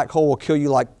 The black hole will kill you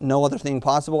like no other thing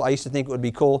possible. I used to think it would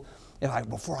be cool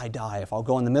before I die, if I'll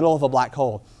go in the middle of a black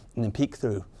hole and then peek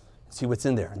through, see what's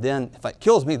in there. And then if it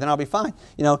kills me, then I'll be fine.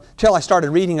 Till I started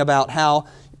reading about how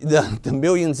the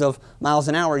millions of miles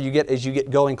an hour you get as you get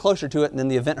going closer to it, and then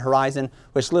the event horizon,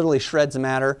 which literally shreds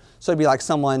matter. So it'd be like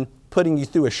someone putting you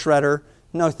through a shredder.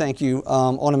 No, thank you.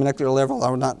 On a molecular level, I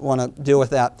would not want to deal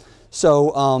with that.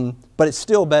 So, but it's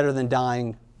still better than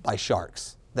dying by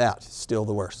sharks. That's still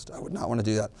the worst. I would not want to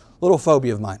do that. Little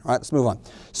phobia of mine. All right, let's move on.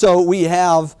 So we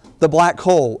have the black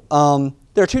hole.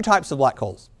 There are two types of black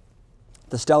holes.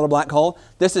 The stellar black hole,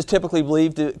 this is typically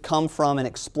believed to come from an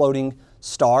exploding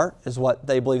star, is what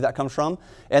they believe that comes from.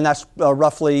 And that's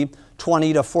roughly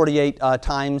 20 to 48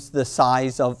 times the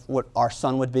size of what our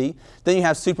sun would be. Then you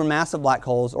have supermassive black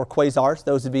holes, or quasars.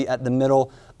 Those would be at the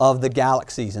middle of the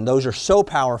galaxies. And those are so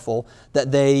powerful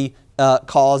that they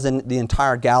cause the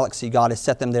entire galaxy. God has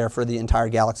set them there for the entire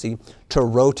galaxy to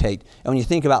rotate. And when you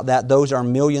think about that, those are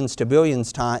millions to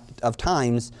billions of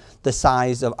times the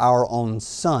size of our own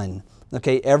sun.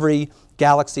 Okay, every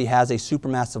galaxy has a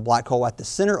supermassive black hole at the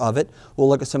center of it. We'll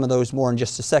look at some of those more in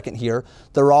just a second here.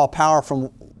 They're all power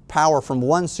from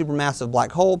one supermassive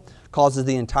black hole causes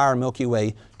the entire Milky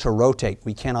Way to rotate.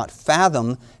 We cannot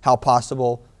fathom how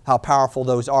powerful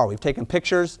those are. We've taken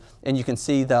pictures, and you can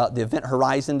see the event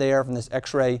horizon there from this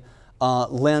X-ray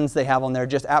lens they have on there.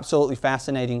 Just absolutely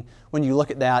fascinating when you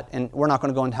look at that, and we're not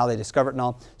going to go into how they discovered it and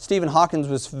all. Stephen Hawking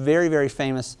was very, very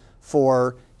famous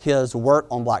for his work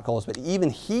on black holes, but even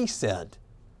he said,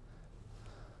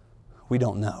 we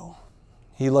don't know.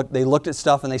 They looked at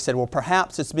stuff and they said, well,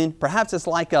 perhaps it's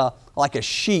like a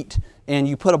sheet, and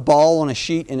you put a ball on a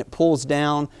sheet and it pulls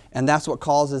down, and that's what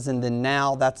causes, and then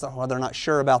now they're not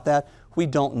sure about that. We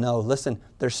don't know. Listen,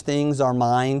 there's things our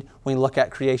mind, when we look at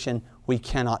creation, we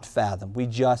cannot fathom. We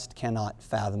just cannot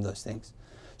fathom those things.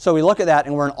 So we look at that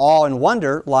and we're in awe and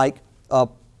wonder, like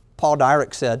Paul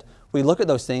Dirac said. We look at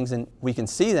those things and we can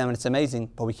see them and it's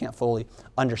amazing, but we can't fully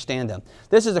understand them.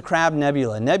 This is a Crab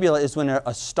Nebula. Nebula is when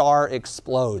a star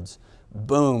explodes.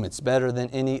 Boom, it's better than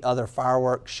any other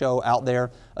fireworks show out there.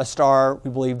 A star,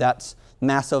 we believe that's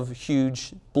massive,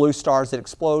 huge blue stars that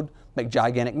explode, make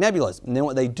gigantic nebulas. And then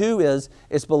what they do is,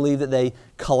 it's believed that they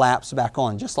collapse back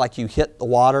on. Just like you hit the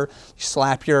water, you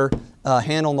slap your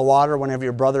hand on the water whenever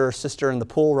your brother or sister in the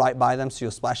pool right by them, so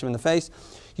you'll splash them in the face.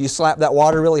 You slap that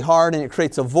water really hard and it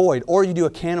creates a void. Or you do a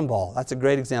cannonball. That's a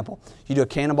great example. You do a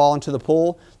cannonball into the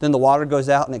pool, then the water goes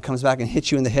out and it comes back and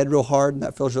hits you in the head real hard, and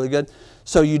that feels really good.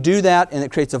 So you do that and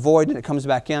it creates a void and it comes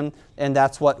back in, and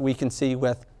that's what we can see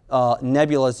with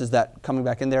nebulas, is that coming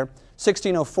back in there.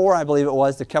 1604, I believe it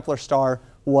was, the Kepler star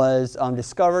was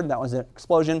discovered. That was an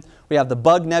explosion. We have the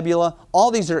Bug Nebula.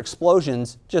 All these are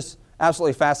explosions, just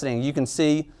absolutely fascinating. You can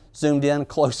see, zoomed in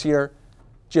close here,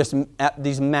 just at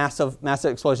these massive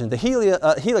explosions. The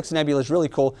Helix Nebula is really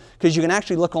cool because you can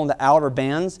actually look on the outer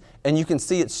bands and you can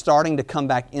see it starting to come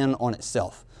back in on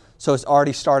itself. So it's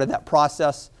already started that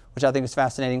process, which I think is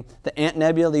fascinating. The Ant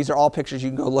Nebula, these are all pictures you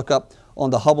can go look up on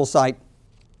the Hubble site.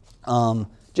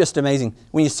 Just amazing.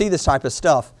 When you see this type of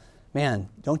stuff, man,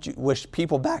 don't you wish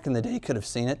people back in the day could have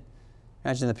seen it?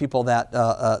 Imagine the people that,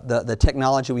 the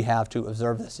technology we have to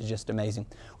observe this is just amazing.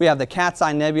 We have the Cat's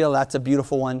Eye Nebula, that's a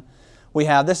beautiful one. We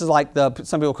have, this is like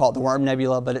some people call it the Worm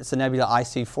Nebula, but it's the nebula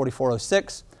IC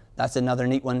 4406. That's another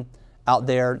neat one out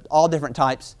there, all different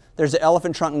types. There's the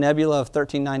Elephant Trunk Nebula of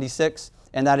 1396,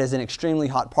 and that is an extremely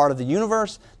hot part of the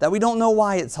universe that we don't know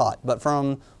why it's hot, but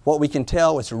from what we can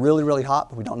tell, it's really, really hot,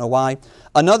 but we don't know why.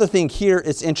 Another thing here,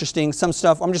 it's interesting, some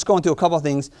stuff, I'm just going through a couple of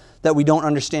things that we don't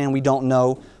understand, we don't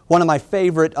know. One of my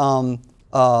favorite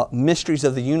mysteries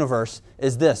of the universe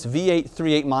is this,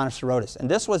 V838 Monocerotis. And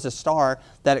this was a star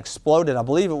that exploded, I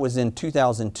believe it was in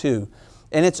 2002.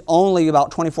 And it's only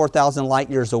about 24,000 light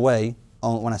years away,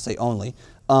 when I say only.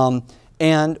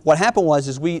 And what happened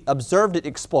was we observed it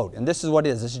explode. And this is what it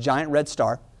is, this giant red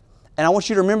star. And I want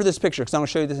you to remember this picture because I'm going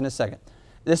to show you this in a second.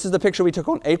 This is the picture we took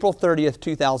on April 30th,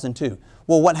 2002.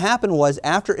 Well, what happened was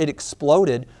after it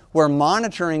exploded, we're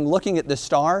monitoring, looking at the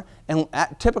star, and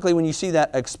typically when you see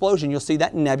that explosion, you'll see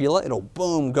that nebula, it'll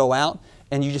boom, go out,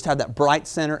 and you just have that bright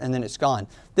center, and then it's gone.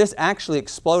 This actually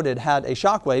exploded, had a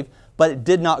shock wave, but it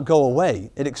did not go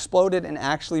away. It exploded and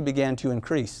actually began to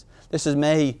increase. This is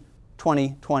May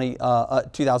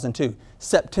 2002.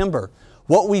 September.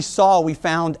 What we saw, we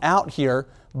found out here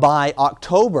by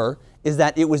October, is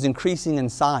that it was increasing in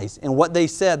size. And what they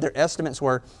said, their estimates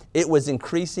were, it was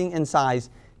increasing in size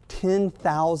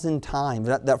 10,000 times.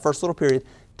 That first little period,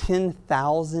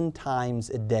 10,000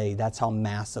 times a day. That's how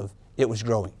massive it was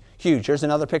growing. Huge. Here's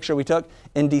another picture we took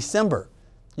in December.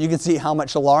 You can see how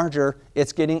much larger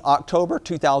it's getting. October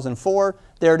 2004,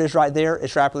 there it is right there.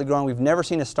 It's rapidly growing. We've never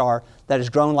seen a star that has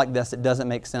grown like this. It doesn't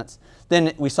make sense.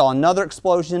 Then we saw another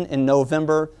explosion in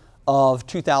November of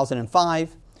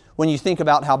 2005. When you think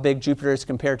about how big Jupiter is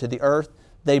compared to the Earth,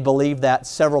 they believe that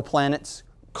several planets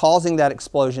causing that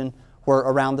explosion were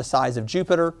around the size of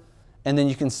Jupiter. And then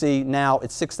you can see now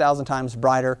it's 6,000 times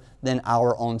brighter than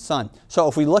our own sun. So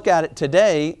if we look at it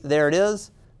today, there it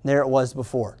is, there it was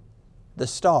before. The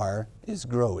star is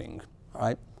growing, all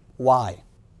right? Why?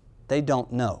 They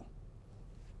don't know.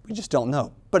 We just don't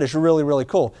know. But it's really, really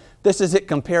cool. This is it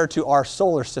compared to our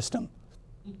solar system,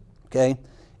 okay?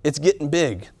 It's getting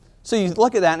big. So you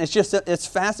look at that and it's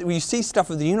fascinating. When you see stuff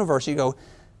of the universe, you go,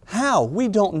 how? We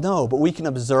don't know, but we can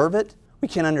observe it. We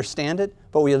can't understand it,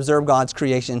 but we observe God's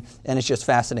creation, and it's just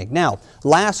fascinating. Now,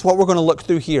 last, what we're going to look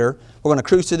through here, we're going to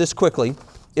cruise through this quickly,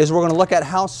 is we're going to look at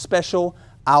how special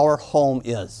our home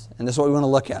is. And this is what we want to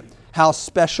look at, how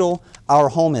special our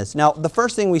home is. Now, the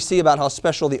first thing we see about how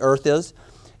special the earth is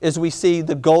we see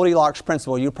the Goldilocks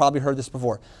principle. You've probably heard this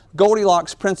before.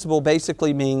 Goldilocks principle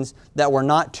basically means that we're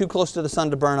not too close to the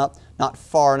sun to burn up, not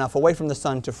far enough away from the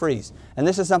sun to freeze. And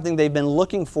this is something they've been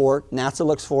looking for, NASA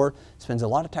looks for, spends a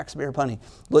lot of taxpayer money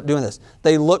doing this.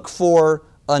 They look for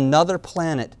another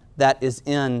planet that is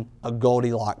in a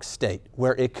Goldilocks state,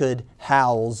 where it could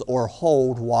house or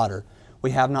hold water.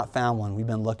 We have not found one. We've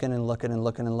been looking and looking and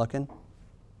looking and looking.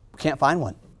 We can't find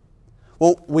one.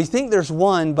 Well, we think there's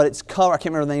one, but it's covered, I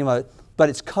can't remember the name of it, but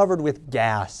it's covered with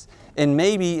gas. And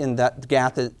maybe in that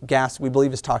gas we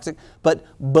believe is toxic, but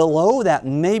below that,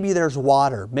 maybe there's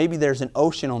water. Maybe there's an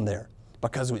ocean on there.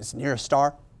 Because it's near a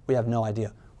star, we have no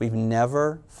idea. We've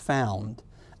never found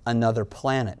another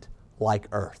planet like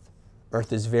Earth.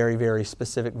 Earth is very, very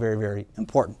specific, very, very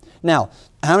important. Now,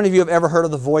 how many of you have ever heard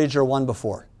of the Voyager 1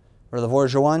 before? Or the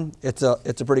Voyager 1? It's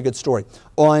a pretty good story.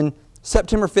 On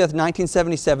September 5th,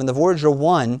 1977, the Voyager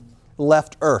 1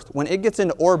 left Earth. When it gets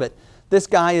into orbit, this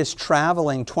guy is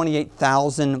traveling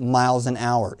 28,000 miles an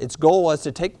hour. Its goal was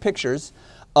to take pictures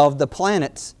of the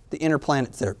planets, the inner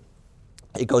planets there.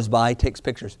 It goes by, takes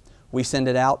pictures. We send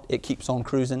it out, it keeps on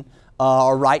cruising.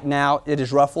 Right now, it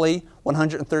is roughly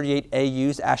 138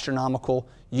 AUs, astronomical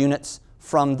units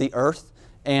from the Earth,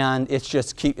 and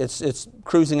it's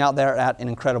cruising out there at an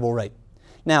incredible rate.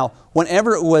 Now,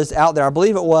 whenever it was out there, I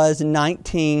believe it was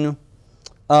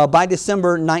by December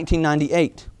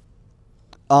 1998,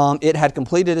 it had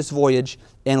completed its voyage,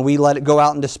 and we let it go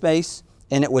out into space,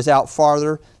 and it was out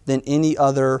farther than any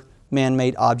other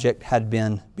man-made object had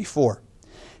been before.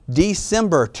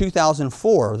 December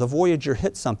 2004, the Voyager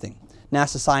hit something.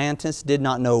 NASA scientists did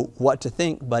not know what to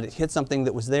think, but it hit something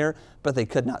that was there, but they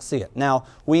could not see it. Now,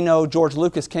 we know George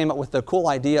Lucas came up with the cool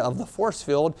idea of the force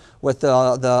field with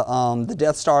the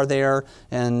Death Star there,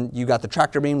 and you got the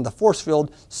tractor beam. The force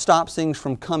field stops things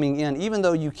from coming in, even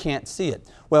though you can't see it.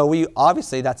 Well,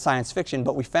 obviously that's science fiction,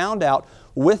 but we found out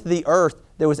with the Earth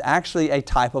there was actually a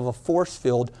type of a force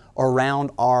field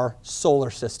around our solar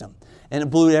system. And it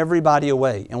blew everybody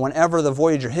away. And whenever the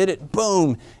Voyager hit it,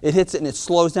 boom, it hits it and it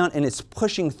slows down and it's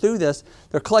pushing through this.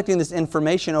 They're collecting this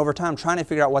information over time, trying to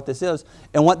figure out what this is.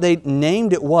 And what they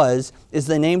named it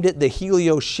they named it the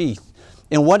heliosheath.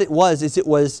 And what it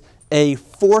was a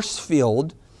force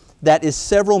field that is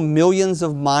several millions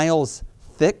of miles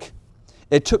thick.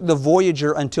 It took the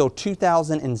Voyager until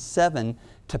 2007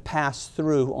 to pass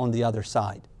through on the other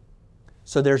side.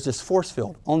 So there's this force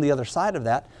field. On the other side of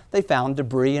that, they found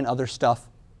debris and other stuff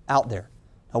out there.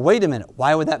 Now wait a minute,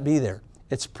 why would that be there?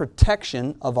 It's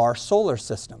protection of our solar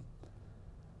system.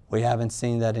 We haven't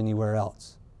seen that anywhere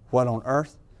else. What on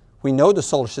earth? We know the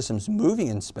solar system's moving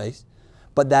in space,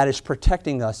 but that is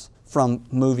protecting us from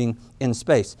moving in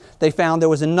space. They found there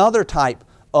was another type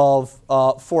of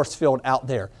force field out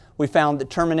there. We found the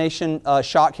termination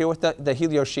shock here with the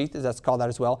heliosheath, as that's called that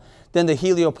as well. Then the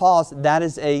heliopause, that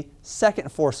is a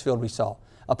second force field we saw.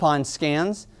 Upon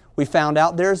scans, we found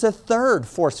out there's a third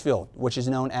force field, which is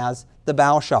known as the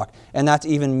bow shock, and that's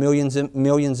even millions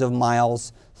of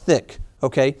miles thick.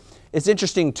 Okay, it's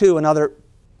interesting too. Another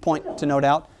point to note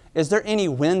out: is there any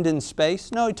wind in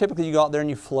space? No. Typically, you go out there and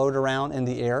you float around in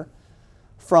the air.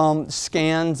 From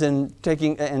scans and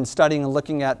studying and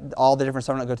looking at all the different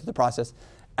stuff, I'm not going to go through the process.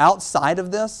 Outside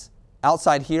of this,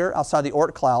 outside here, outside the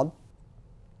Oort cloud,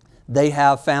 they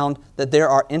have found that there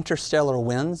are interstellar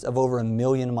winds of over 1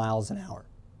 million miles an hour.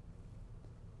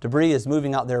 Debris is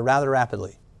moving out there rather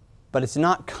rapidly, but it's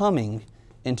not coming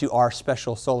into our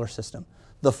special solar system.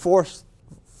 The fourth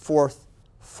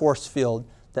force field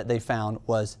that they found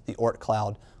was the Oort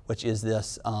cloud, which is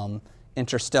this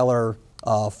interstellar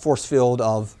force field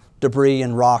of debris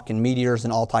and rock and meteors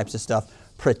and all types of stuff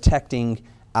protecting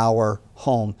our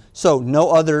home. So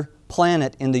no other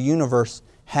planet in the universe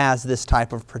has this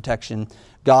type of protection.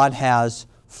 God has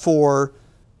 4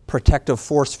 protective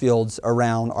force fields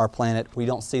around our planet. We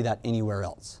don't see that anywhere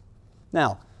else.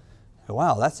 Now,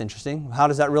 wow, that's interesting. How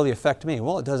does that really affect me?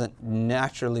 Well, it doesn't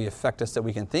naturally affect us that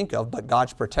we can think of, but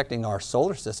God's protecting our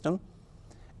solar system.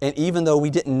 And even though we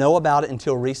didn't know about it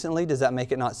until recently, does that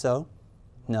make it not so?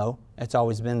 No, it's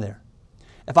always been there.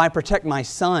 If I protect my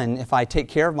son, if I take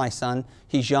care of my son,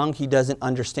 he's young, he doesn't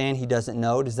understand, he doesn't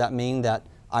know, does that mean that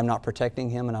I'm not protecting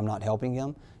him and I'm not helping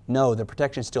him? No, the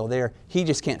protection's still there. He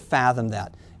just can't fathom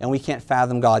that. And we can't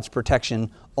fathom God's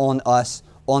protection on us,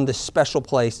 on this special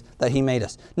place that He made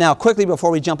us. Now, quickly before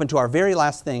we jump into our very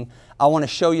last thing, I want to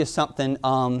show you something,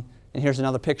 and here's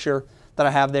another picture that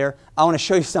I have there. I want to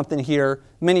show you something here.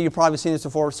 Many of you probably seen this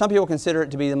before. Some people consider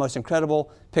it to be the most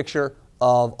incredible picture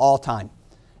of all time.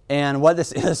 And what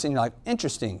this is, and you're like,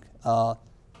 interesting.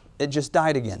 It just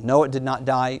died again. No, it did not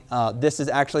die. This is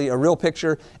actually a real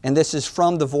picture, and this is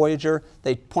from the Voyager.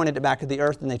 They pointed it back at the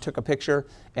Earth, and they took a picture,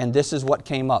 and this is what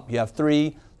came up. You have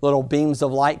 3 little beams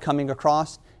of light coming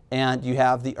across, and you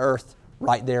have the Earth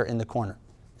right there in the corner.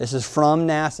 This is from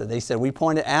NASA. They said, we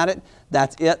pointed at it.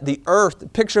 That's it. The Earth, the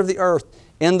picture of the Earth,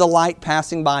 in the light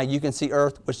passing by, you can see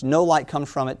Earth, which no light comes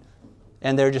from it,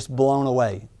 and they're just blown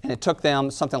away. And it took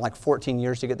them something like 14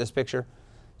 years to get this picture.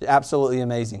 Absolutely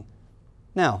amazing.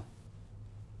 Now,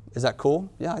 is that cool?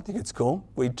 Yeah, I think it's cool.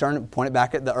 We point it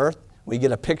back at the Earth. We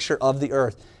get a picture of the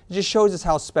Earth. It just shows us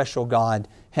how special God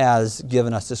has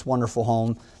given us this wonderful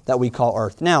home that we call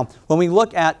Earth. Now, when we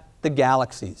look at the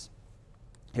galaxies,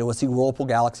 here we'll see whirlpool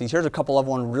galaxies. Here's a couple of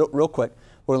them real quick.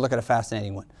 We're going to look at a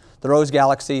fascinating one. The Rose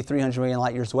Galaxy, 300 million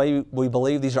light years away. We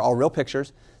believe these are all real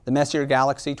pictures. The Messier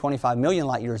Galaxy, 25 million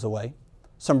light years away.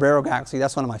 Sombrero Galaxy,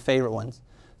 that's one of my favorite ones.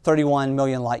 31.1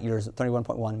 million light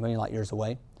years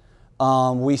away.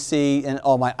 We see, and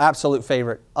my absolute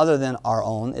favorite, other than our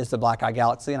own, is the Black Eye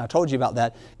Galaxy. And I told you about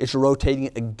that. It's rotating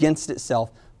against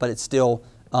itself, but it's still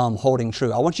holding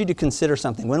true. I want you to consider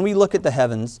something. When we look at the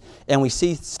heavens and we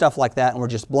see stuff like that and we're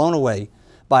just blown away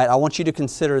by it, I want you to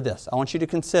consider this. I want you to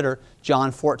consider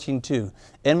John 14:2.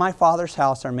 In my Father's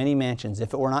house are many mansions.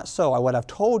 If it were not so, I would have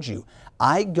told you.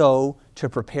 I go to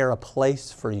prepare a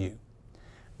place for you.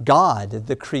 God,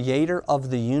 the creator of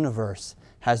the universe,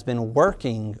 has been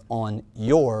working on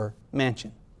your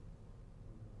mansion.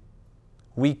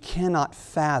 We cannot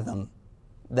fathom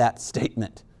that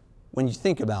statement when you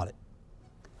think about it.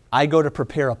 I go to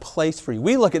prepare a place for you.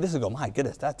 We look at this and go, my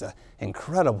goodness, that's an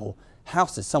incredible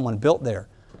house that someone built there.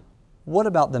 what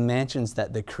about the mansions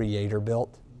that the Creator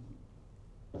built?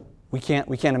 We can't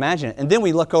imagine it. And then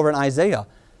we look over in Isaiah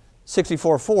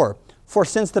 64:4. For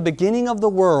since the beginning of the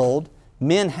world,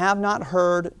 men have not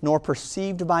heard, nor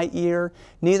perceived by ear,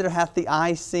 neither hath the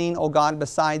eye seen, O God,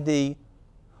 beside Thee,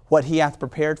 what He hath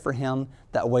prepared for him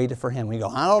that waiteth for Him. We go,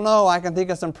 I don't know, I can think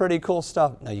of some pretty cool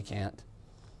stuff. No, you can't.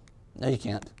 No, you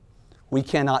can't. We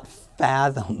cannot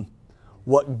fathom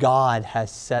what God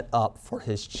has set up for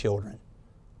His children.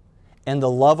 And the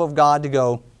love of God to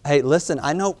go, hey, listen,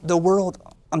 I know the world,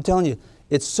 I'm telling you,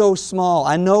 it's so small.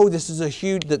 I know this is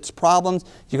that's problems.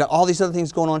 You got all these other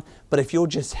things going on. But if you'll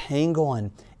just hang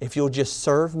on, if you'll just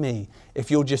serve me,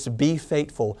 if you'll just be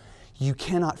faithful, you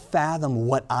cannot fathom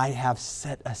what I have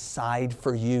set aside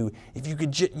for you. If you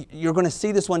could, you're going to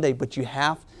see this one day, but you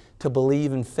have to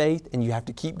believe in faith, and you have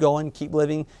to keep going, keep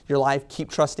living your life,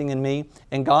 keep trusting in me.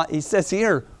 And God, He says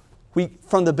here,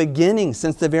 from the beginning,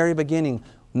 since the very beginning,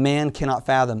 man cannot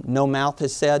fathom. No mouth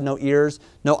has said, no ears,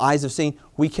 no eyes have seen.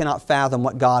 We cannot fathom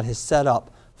what God has set up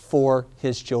for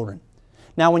His children.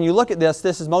 Now, when you look at this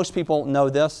is, most people know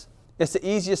this. It's the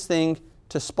easiest thing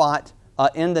to spot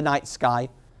in the night sky.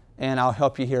 And I'll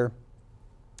help you here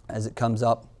as it comes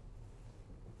up.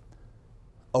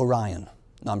 Orion.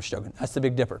 No, I'm just joking. That's the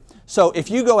Big Dipper. So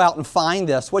if you go out and find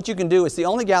this, what you can do is the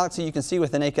only galaxy you can see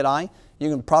with the naked eye.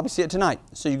 You can probably see it tonight.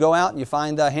 So you go out and you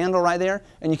find the handle right there,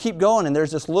 and you keep going, and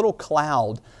there's this little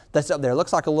cloud that's up there. It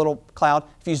looks like a little cloud.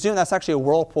 If you zoom, that's actually a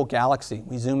whirlpool galaxy.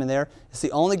 We zoom in there. It's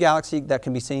the only galaxy that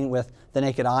can be seen with the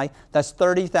naked eye. That's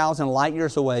 30,000 light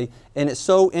years away, and it's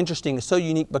so interesting, it's so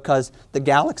unique because the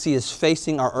galaxy is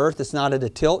facing our Earth. It's not at a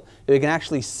tilt. We can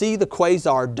actually see the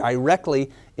quasar directly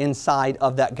inside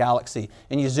of that galaxy.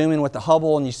 And you zoom in with the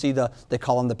Hubble, and you see they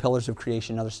call them the pillars of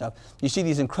creation and other stuff. You see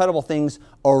these incredible things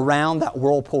around that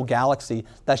whirlpool galaxy.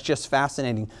 That's just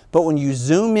fascinating. But when you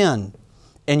zoom in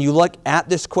and you look at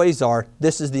this quasar,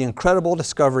 this is the incredible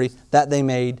discovery that they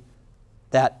made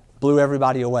that blew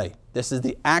everybody away. This is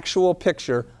the actual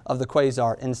picture of the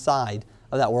quasar inside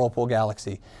of that whirlpool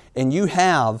galaxy. And you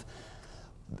have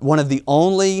one of the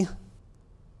only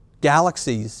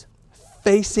galaxies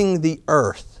facing the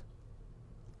Earth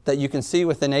that you can see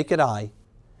with the naked eye.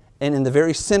 And in the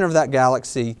very center of that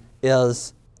galaxy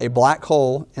is a black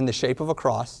hole in the shape of a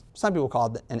cross. Some people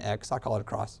call it an X. I call it a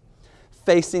cross.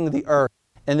 Facing the Earth.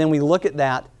 And then we look at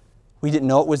that. We didn't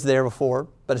know it was there before,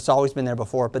 but it's always been there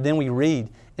before. But then we read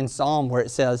in Psalm where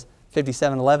it says,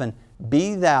 57:11,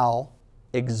 Be Thou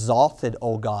exalted,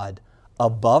 O God,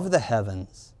 above the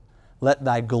heavens. Let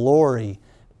Thy glory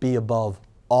be above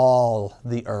all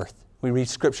the earth. We read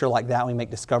scripture like that. We make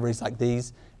discoveries like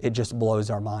these. It just blows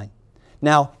our mind.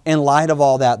 Now, in light of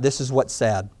all that, this is what's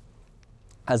sad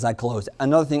as I close.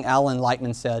 Another thing Alan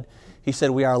Lightman said, he said,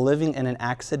 we are living in an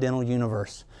accidental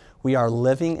universe. We are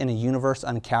living in a universe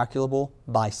uncalculable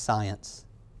by science.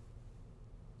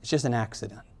 It's just an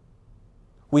accident.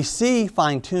 We see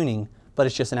fine-tuning, but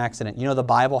it's just an accident. You know, the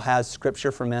Bible has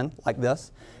scripture for men like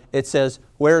this. It says,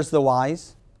 where's the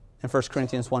wise? In 1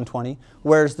 Corinthians 1:20.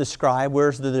 Where's the scribe?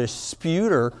 Where's the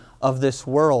disputer of this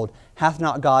world? Hath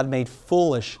not God made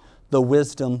foolish the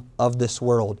wisdom of this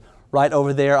world? Right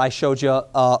over there, I showed you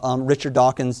Richard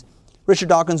Dawkins. Richard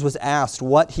Dawkins was asked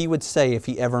what he would say if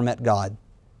he ever met God.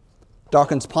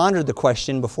 Dawkins pondered the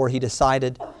question before he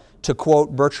decided to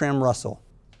quote Bertrand Russell,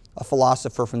 a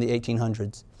philosopher from the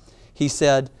 1800s. He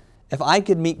said, if I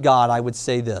could meet God, I would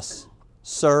say this,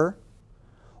 Sir,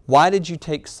 why did you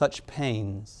take such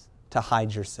pains to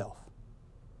hide yourself?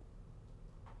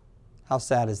 How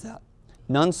sad is that?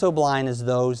 None so blind as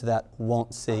those that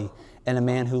won't see. And a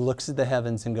man who looks at the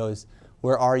heavens and goes,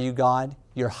 where are you, God?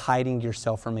 You're hiding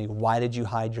yourself from me. Why did you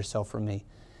hide yourself from me?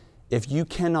 If you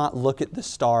cannot look at the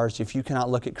stars, if you cannot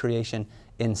look at creation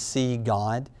and see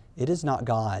God, it is not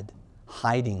God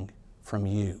hiding from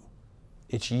you.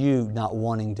 It's you not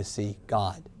wanting to see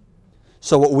God.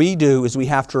 So what we do is we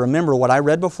have to remember what I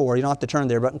read before. You don't have to turn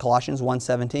there, but in Colossians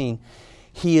 1:17,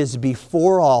 He is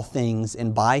before all things,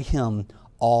 and by Him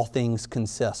all things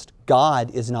consist.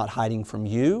 God is not hiding from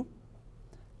you.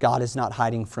 God is not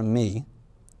hiding from me.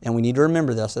 And we need to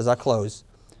remember this as I close.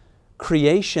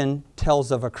 Creation tells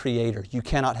of a Creator. You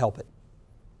cannot help it.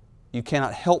 You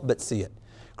cannot help but see it.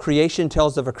 Creation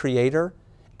tells of a Creator,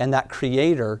 and that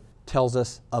Creator tells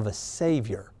us of a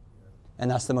Savior. And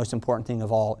that's the most important thing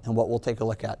of all, and what we'll take a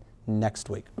look at next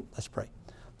week. Let's pray.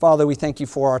 Father, we thank You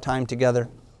for our time together.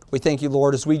 We thank You,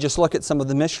 Lord, as we just look at some of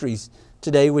the mysteries.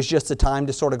 Today was just a time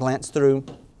to sort of glance through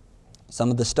some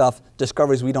of the stuff,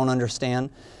 discoveries we don't understand.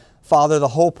 Father, the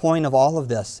whole point of all of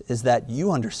this is that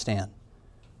You understand.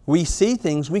 We see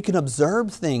things, we can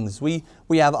observe things. We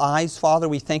have eyes, Father.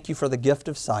 We thank You for the gift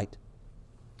of sight.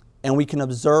 and we can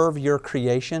observe your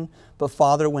creation. But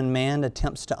Father, when man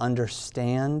attempts to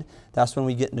understand, that's when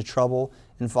we get into trouble.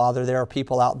 And Father, there are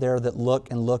people out there that look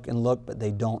and look and look, but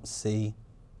they don't see.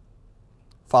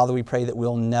 Father, we pray that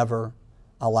we'll never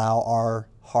allow our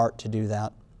heart to do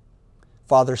that.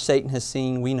 Father, Satan has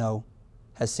seen, we know,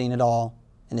 has seen it all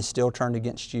and is still turned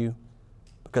against you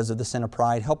because of the sin of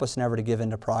pride. Help us never to give in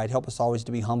to pride. Help us always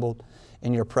to be humbled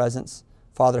in your presence.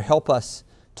 Father, help us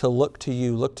to look to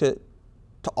you, look to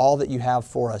all that you have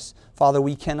for us. Father,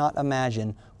 we cannot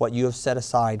imagine what you have set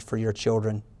aside for your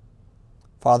children.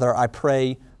 Father, I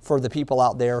pray for the people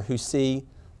out there who see,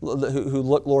 who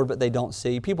look, Lord, but they don't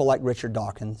see. People like Richard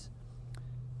Dawkins.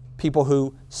 People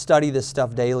who study this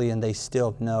stuff daily and they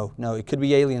still know. No, it could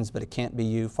be aliens, but it can't be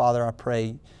you. Father, I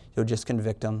pray you'll just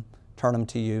convict them, turn them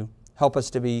to you. Help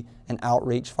us to be an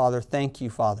outreach. Father, thank you,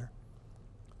 Father,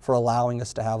 for allowing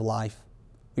us to have life.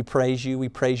 We praise you. We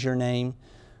praise your name.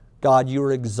 God, you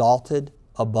are exalted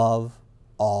above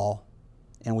all,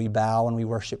 and we bow and we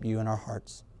worship you in our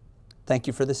hearts. Thank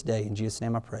you for this day. In Jesus'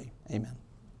 name I pray. Amen.